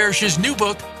Dr. Farish's new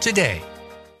book today.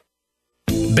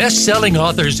 Best-selling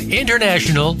authors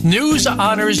international news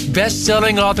honors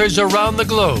best-selling authors around the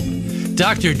globe.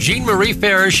 Dr. Jean Marie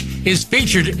Farish is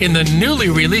featured in the newly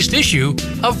released issue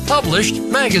of Published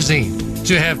Magazine.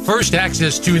 To have first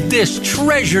access to this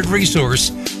treasured resource,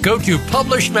 go to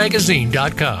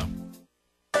PublishedMagazine.com.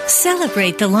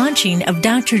 Celebrate the launching of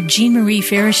Dr. Jean Marie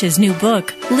Farish's new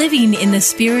book, Living in the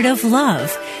Spirit of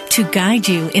Love, to guide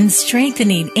you in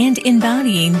strengthening and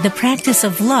embodying the practice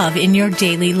of love in your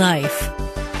daily life.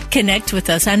 Connect with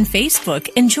us on Facebook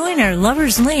and join our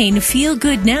Lover's Lane Feel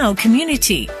Good Now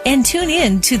community. And tune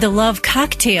in to the Love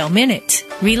Cocktail Minute.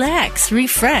 Relax,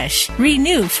 refresh,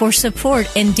 renew for support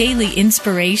and daily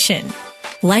inspiration.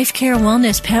 Life Care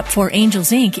Wellness PEP for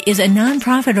Angels, Inc. is a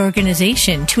nonprofit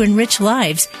organization to enrich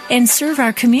lives and serve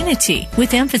our community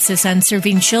with emphasis on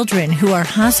serving children who are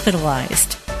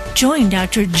hospitalized. Join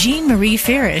Dr. Jean Marie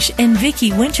Farish and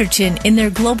Vicki Winterton in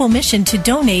their global mission to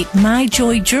donate My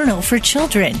Joy Journal for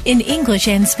children in English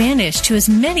and Spanish to as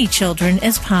many children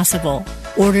as possible.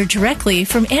 Order directly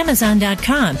from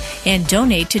Amazon.com and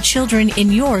donate to children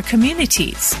in your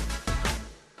communities.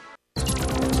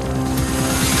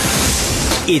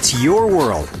 It's your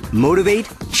world. Motivate,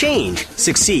 change,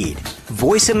 succeed.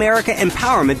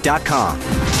 VoiceAmericaEmpowerment.com.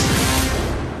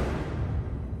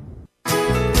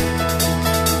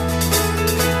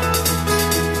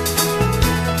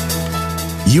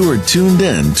 You are tuned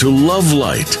in to Love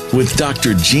Light with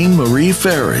Dr. Jean Marie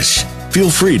Farish. Feel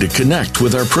free to connect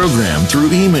with our program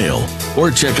through email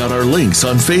or check out our links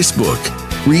on Facebook.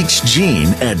 Reach Jean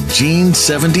at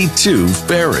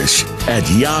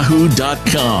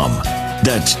Jean72Farish@yahoo.com.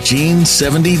 That's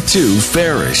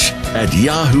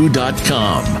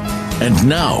Jean72Farish@yahoo.com. And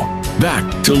now,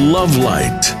 back to Love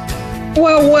Light.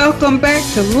 Well, welcome back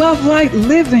to Love Light,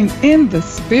 Living in the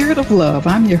Spirit of Love.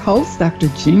 I'm your host, Dr.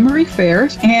 Jean Marie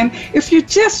Farish. And if you're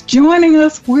just joining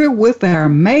us, we're with our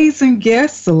amazing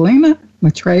guest, Selina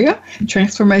Maitreya,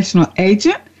 Transformational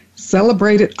Agent,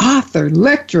 celebrated author,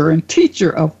 lecturer, and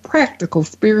teacher of practical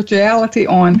spirituality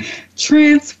on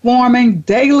transforming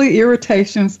daily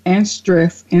irritations and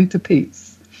stress into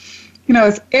peace. You know,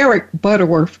 as Eric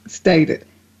Butterworth stated,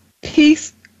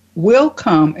 peace will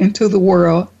come into the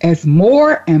world as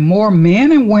more and more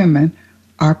men and women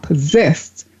are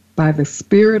possessed by the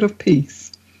spirit of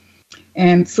peace.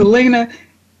 And Selina,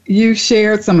 you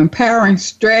shared some empowering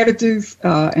strategies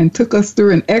and took us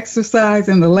through an exercise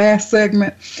in the last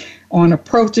segment on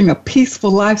approaching a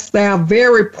peaceful lifestyle,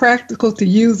 very practical to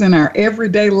use in our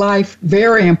everyday life,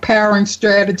 very empowering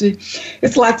strategy.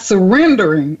 It's like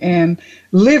surrendering and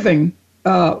living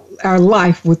our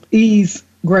life with ease,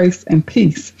 grace, and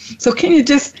peace. So can you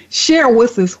just share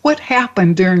with us what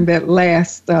happened during that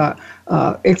last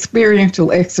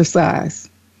experiential exercise?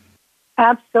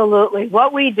 Absolutely.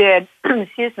 What we did,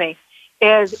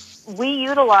 is we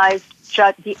utilized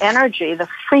the energy, the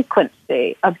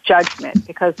frequency of judgment,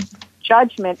 because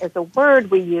judgment is a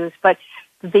word we use, but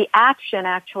the action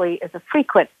actually is a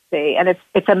frequency, and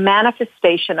it's a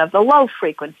manifestation of the low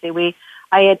frequency.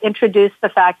 I had introduced the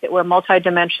fact that we're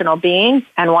multidimensional beings,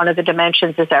 and one of the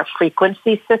dimensions is our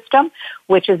frequency system,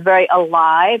 which is very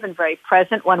alive and very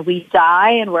present when we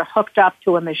die and we're hooked up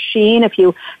to a machine. If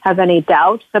you have any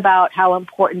doubts about how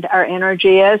important our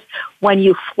energy is, when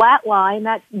you flatline,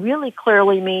 that really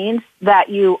clearly means that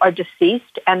you are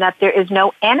deceased and that there is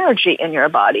no energy in your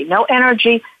body, no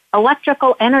energy,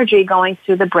 electrical energy going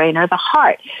through the brain or the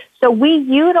heart. So we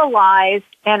utilized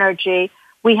energy.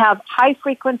 We have high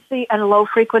frequency and low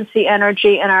frequency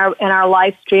energy in our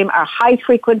live stream. Our high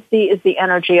frequency is the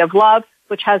energy of love,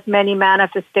 which has many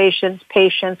manifestations: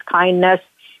 patience, kindness,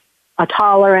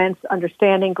 tolerance,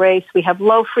 understanding, grace. We have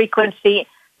low frequency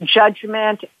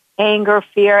judgment, anger,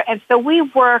 fear. And so we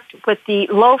worked with the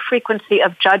low frequency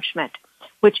of judgment,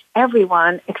 which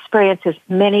everyone experiences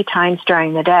many times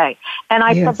during the day. And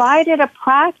I provided a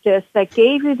practice that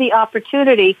gave you the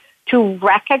opportunity to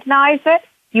recognize it.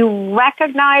 You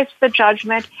recognized the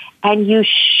judgment, and you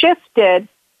shifted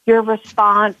your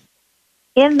response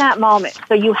in that moment.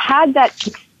 So you had that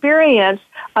experience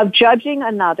of judging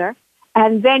another,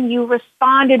 and then you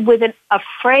responded with a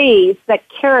phrase that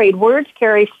words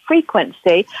carry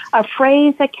frequency, a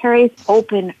phrase that carries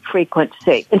open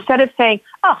frequency. Instead of saying,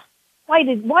 oh, why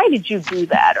did you do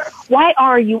that? Or why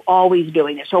are you always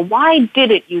doing this? Or why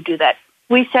didn't you do that?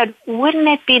 We said, wouldn't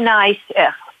it be nice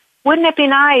if? Wouldn't it be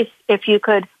nice if you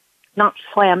could not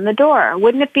slam the door?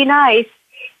 Wouldn't it be nice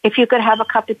if you could have a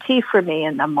cup of tea for me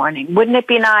in the morning? Wouldn't it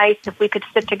be nice if we could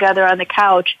sit together on the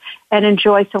couch and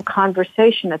enjoy some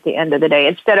conversation at the end of the day?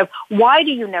 Instead of, why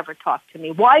do you never talk to me?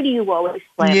 Why do you always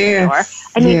slam the door?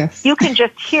 I mean, you can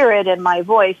just hear it in my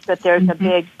voice that there's a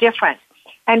big difference.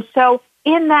 And so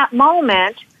in that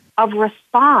moment of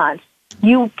response,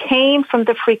 you came from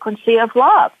the frequency of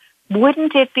love.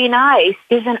 Wouldn't it be nice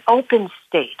is an open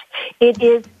state.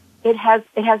 It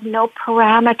has no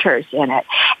parameters in it.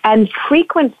 And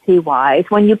frequency-wise,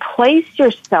 when you place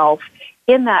yourself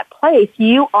in that place,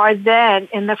 you are then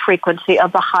in the frequency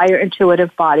of the higher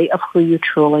intuitive body of who you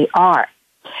truly are.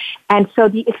 And so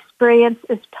the experience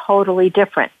is totally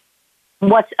different.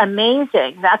 What's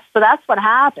amazing, that's what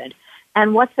happened.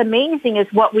 And what's amazing is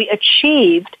what we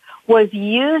achieved was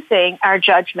using our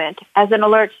judgment as an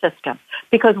alert system.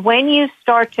 Because when you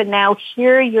start to now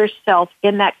hear yourself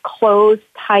in that closed,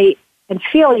 tight, and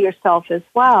feel yourself as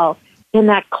well in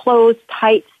that closed,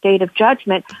 tight state of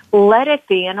judgment, let it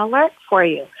be an alert for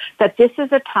you that this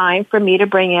is a time for me to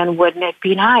bring in, wouldn't it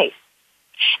be nice?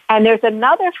 And there's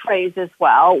another phrase as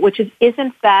well, which is,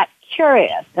 isn't that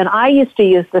curious? And I used to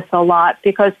use this a lot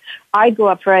because I grew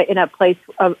up in a place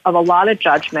of a lot of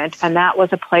judgment, and that was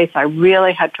a place I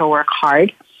really had to work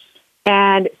hard.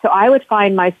 And so I would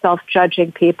find myself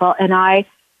judging people, and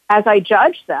as I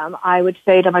judged them, I would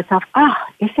say to myself,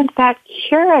 isn't that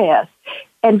curious?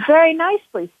 And very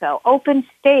nicely so, open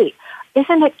state.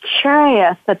 Isn't it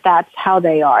curious that that's how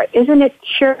they are? Isn't it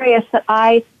curious that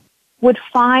I would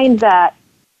find that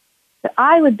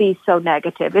I would be so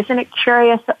negative? Isn't it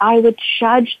curious that I would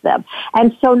judge them?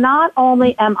 And so not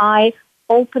only am I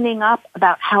opening up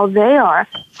about how they are,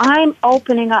 I'm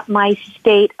opening up my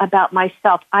state about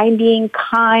myself. I'm being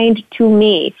kind to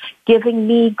me, giving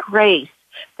me grace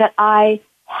that I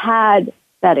had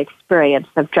that experience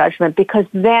of judgment, because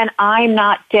then I'm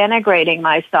not denigrating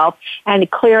myself and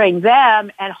clearing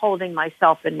them and holding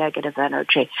myself in negative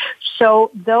energy. So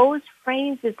those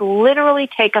phrases literally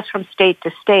take us from state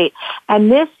to state.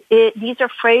 And these are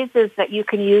phrases that you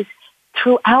can use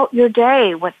throughout your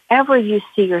day whenever you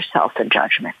see yourself in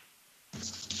judgment.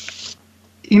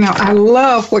 You know, I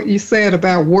love what you said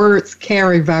about words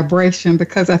carry vibration,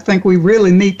 because I think we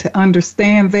really need to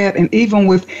understand that. And even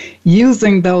with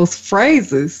using those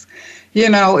phrases, you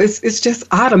know, it's just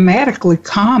automatically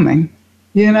calming,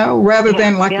 you know, rather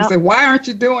than like you say, why aren't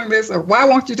you doing this? Or why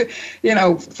won't you do, you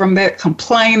know, from that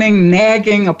complaining,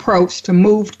 nagging approach to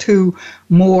move to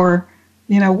more,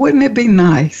 you know, wouldn't it be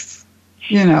nice?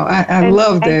 You know, I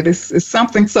love that. It's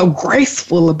something so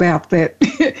graceful about that,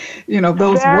 you know,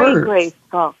 those very words.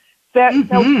 Graceful.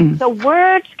 So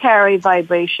words carry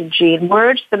vibration, Jean.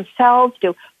 Words themselves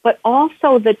do. But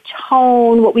also the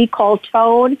tone, what we call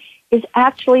tone, is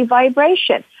actually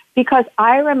vibration. Because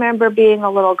I remember being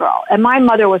a little girl, and my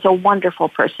mother was a wonderful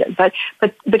person, but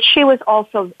she was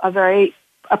also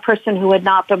a person who had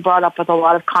not been brought up with a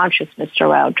lot of consciousness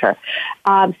around her.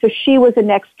 So she was the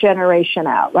next generation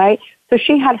out, right? So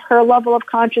she had her level of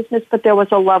consciousness, but there was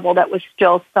a level that was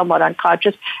still somewhat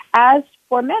unconscious, as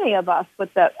for many of us with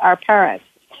our parents.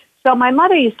 So my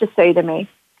mother used to say to me,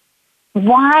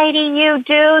 why do you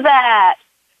do that?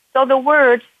 So the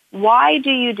words, why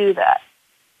do you do that,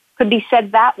 could be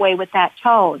said that way with that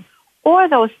tone. Or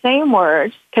those same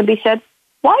words can be said,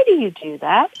 why do you do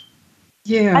that?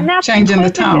 Yeah, and that's changing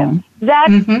the tone.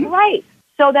 That's right.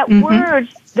 So that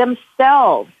words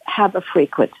themselves have a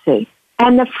frequency.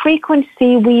 And the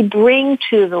frequency we bring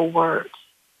to the words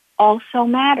also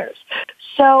matters.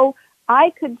 So I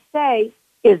could say,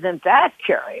 isn't that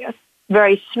curious?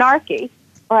 Very snarky.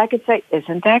 Or I could say,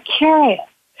 isn't that curious?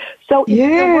 So it's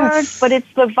the words, but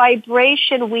it's the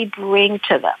vibration we bring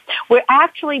to them. We're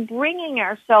actually bringing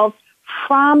ourselves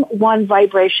from one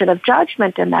vibration of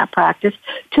judgment in that practice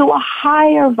to a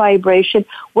higher vibration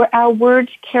where our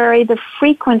words carry the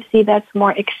frequency that's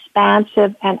more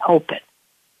expansive and open.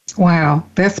 Wow,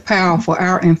 that's powerful.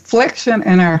 Our inflection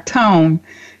and our tone,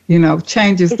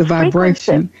 changes the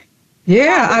vibration. Frequency.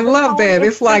 Yeah, I love that.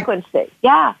 It's like frequency.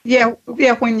 Yeah.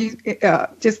 When you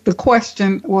just the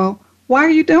question, well, why are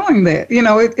you doing that?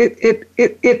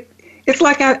 It's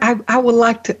like I would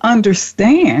like to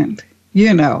understand.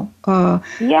 Rather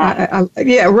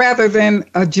than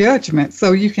a judgment.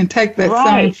 So you can take that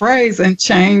same phrase and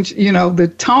change,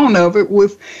 the tone of it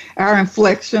with our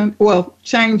inflection. Well,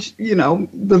 change,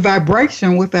 the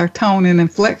vibration with our tone and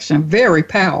inflection. Very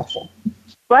powerful.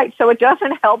 Right. So it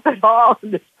doesn't help at all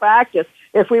in this practice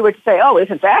if we were to say, oh,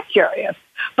 isn't that curious?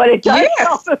 But it does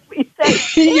help if we say,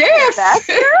 isn't that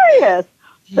curious?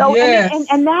 So,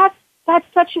 and that's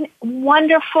such a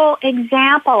wonderful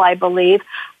example, I believe,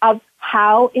 of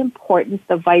how important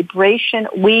the vibration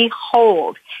we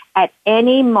hold at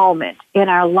any moment in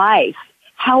our life,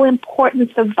 how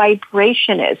important the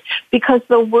vibration is, because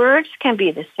the words can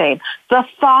be the same, the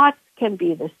thoughts can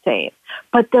be the same,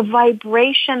 but the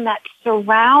vibration that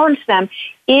surrounds them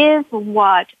is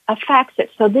what affects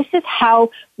it. So this is how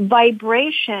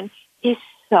vibration is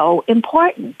so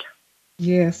important.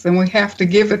 Yes, and we have to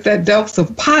give it that dose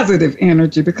of positive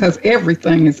energy because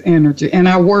everything is energy and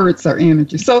our words are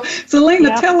energy. So,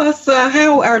 Selina, tell us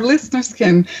how our listeners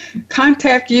can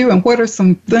contact you and what are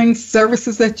some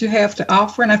services that you have to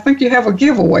offer. And I think you have a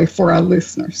giveaway for our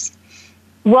listeners.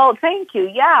 Well, thank you.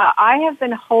 Yeah, I have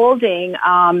been holding,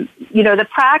 the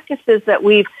practices that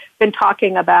we've been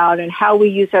talking about and how we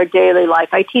use our daily life.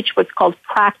 I teach what's called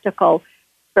practical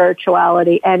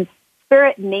spirituality, and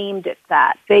Spirit named it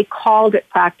that. They called it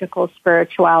practical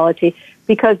spirituality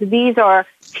because these are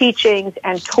teachings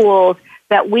and tools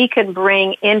that we can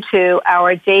bring into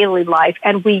our daily life,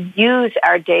 and we use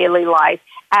our daily life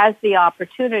as the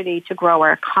opportunity to grow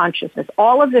our consciousness.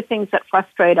 All of the things that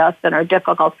frustrate us and are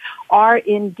difficult are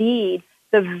indeed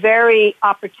the very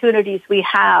opportunities we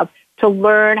have to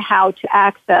learn how to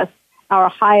access our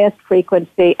highest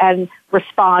frequency and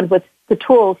respond with the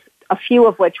tools, a few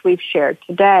of which we've shared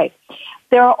today.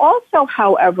 There are also,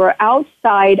 however,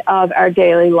 outside of our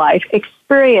daily life,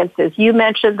 experiences. You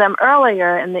mentioned them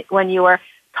earlier when you were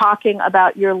talking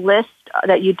about your list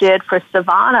that you did for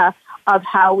Savannah of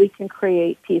how we can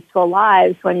create peaceful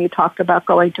lives, when you talked about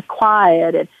going to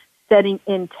quiet and setting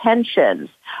intentions.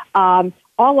 All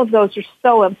of those are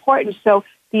so important. So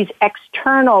these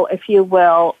external, if you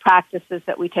will, practices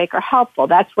that we take are helpful.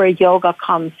 That's where yoga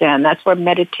comes in. That's where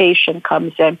meditation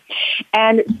comes in.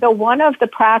 And so one of the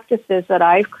practices that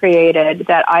I've created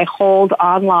that I hold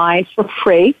online for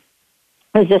free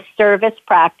is a service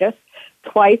practice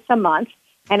twice a month,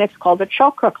 and it's called a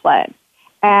chakra cleanse.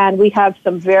 And we have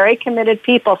some very committed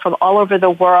people from all over the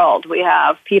world. We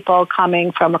have people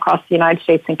coming from across the United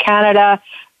States and Canada,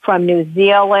 from New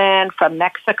Zealand, from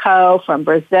Mexico, from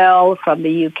Brazil, from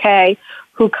the UK,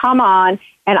 who come on,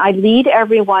 and I lead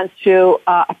everyone through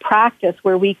a practice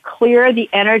where we clear the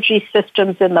energy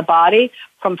systems in the body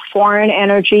from foreign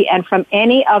energy and from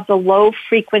any of the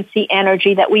low-frequency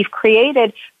energy that we've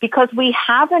created because we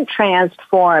haven't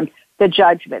transformed the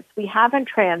judgments. We haven't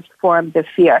transformed the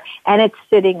fear, and it's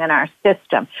sitting in our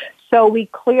system. So we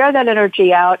clear that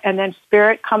energy out, and then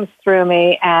Spirit comes through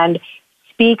me and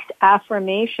speaks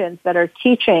affirmations that are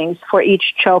teachings for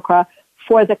each chakra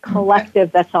for the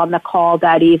collective that's on the call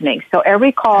that evening. So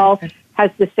every call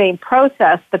has the same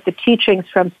process, but the teachings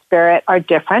from Spirit are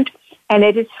different, and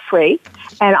it is free.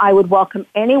 And I would welcome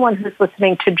anyone who's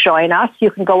listening to join us.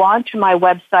 You can go on to my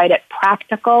website at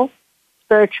Practical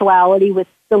Spirituality with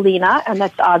Selina, and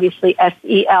that's obviously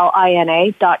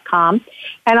SELINA.com.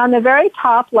 And on the very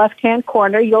top left-hand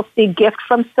corner, you'll see Gift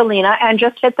from Selina, and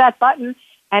just hit that button,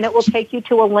 and it will take you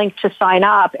to a link to sign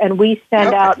up. And we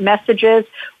send out messages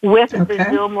with the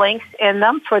Zoom links in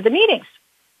them for the meetings.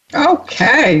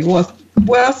 Okay.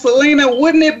 Well, Selina,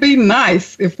 wouldn't it be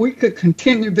nice if we could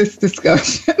continue this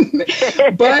discussion?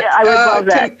 But I would love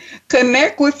that.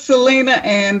 Connect with Selina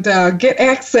and get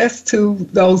access to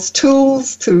those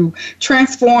tools to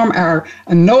transform our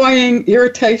annoying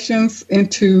irritations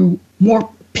into more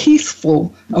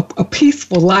peaceful, a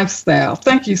peaceful lifestyle.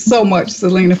 Thank you so much,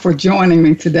 Selina, for joining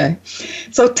me today.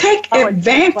 So take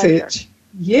advantage.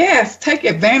 Yes, take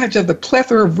advantage of the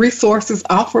plethora of resources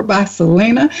offered by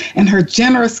Selina and her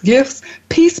generous gifts.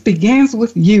 Peace begins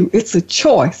with you. It's a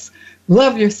choice.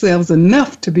 Love yourselves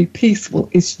enough to be peaceful.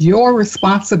 It's your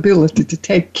responsibility to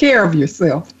take care of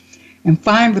yourself and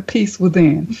find the peace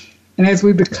within. And as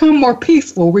we become more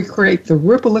peaceful, we create the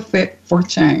ripple effect for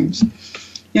change.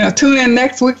 Tune in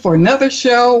next week for another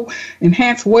show,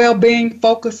 Enhance Well-Being,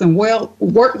 Focus, and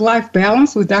Work-Life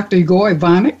Balance with Dr. Igor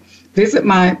Ivanek. Visit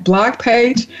my blog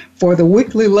page for the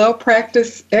weekly love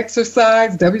practice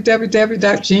exercise,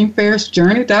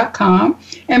 www.jeanferrisjourney.com,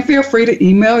 and feel free to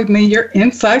email me your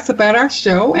insights about our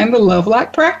show and the Love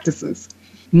Light practices.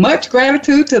 Much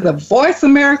gratitude to the Voice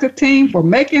America team for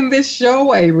making this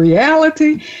show a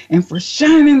reality and for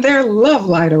shining their love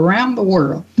light around the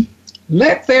world.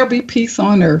 Let there be peace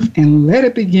on earth, and let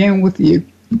it begin with you.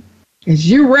 As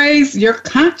you raise your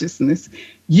consciousness,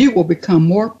 you will become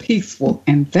more peaceful,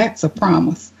 and that's a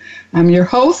promise. I'm your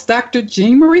host, Dr.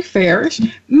 Jean Marie Farish.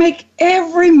 Make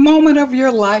every moment of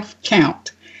your life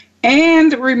count.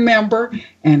 And remember,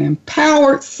 an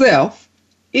empowered self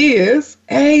is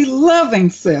a loving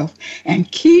self. And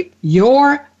keep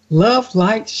your love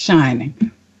light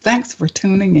shining. Thanks for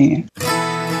tuning in.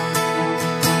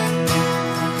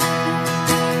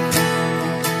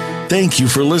 Thank you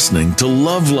for listening to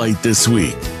Love Light this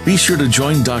week. Be sure to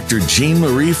join Dr. Jean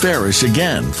Marie Farish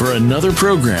again for another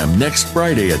program next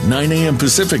Friday at 9 a.m.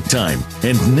 Pacific Time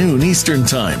and noon Eastern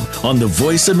Time on the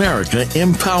Voice America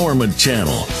Empowerment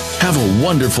Channel. Have a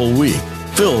wonderful week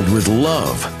filled with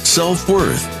love,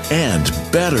 self-worth, and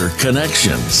better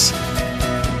connections.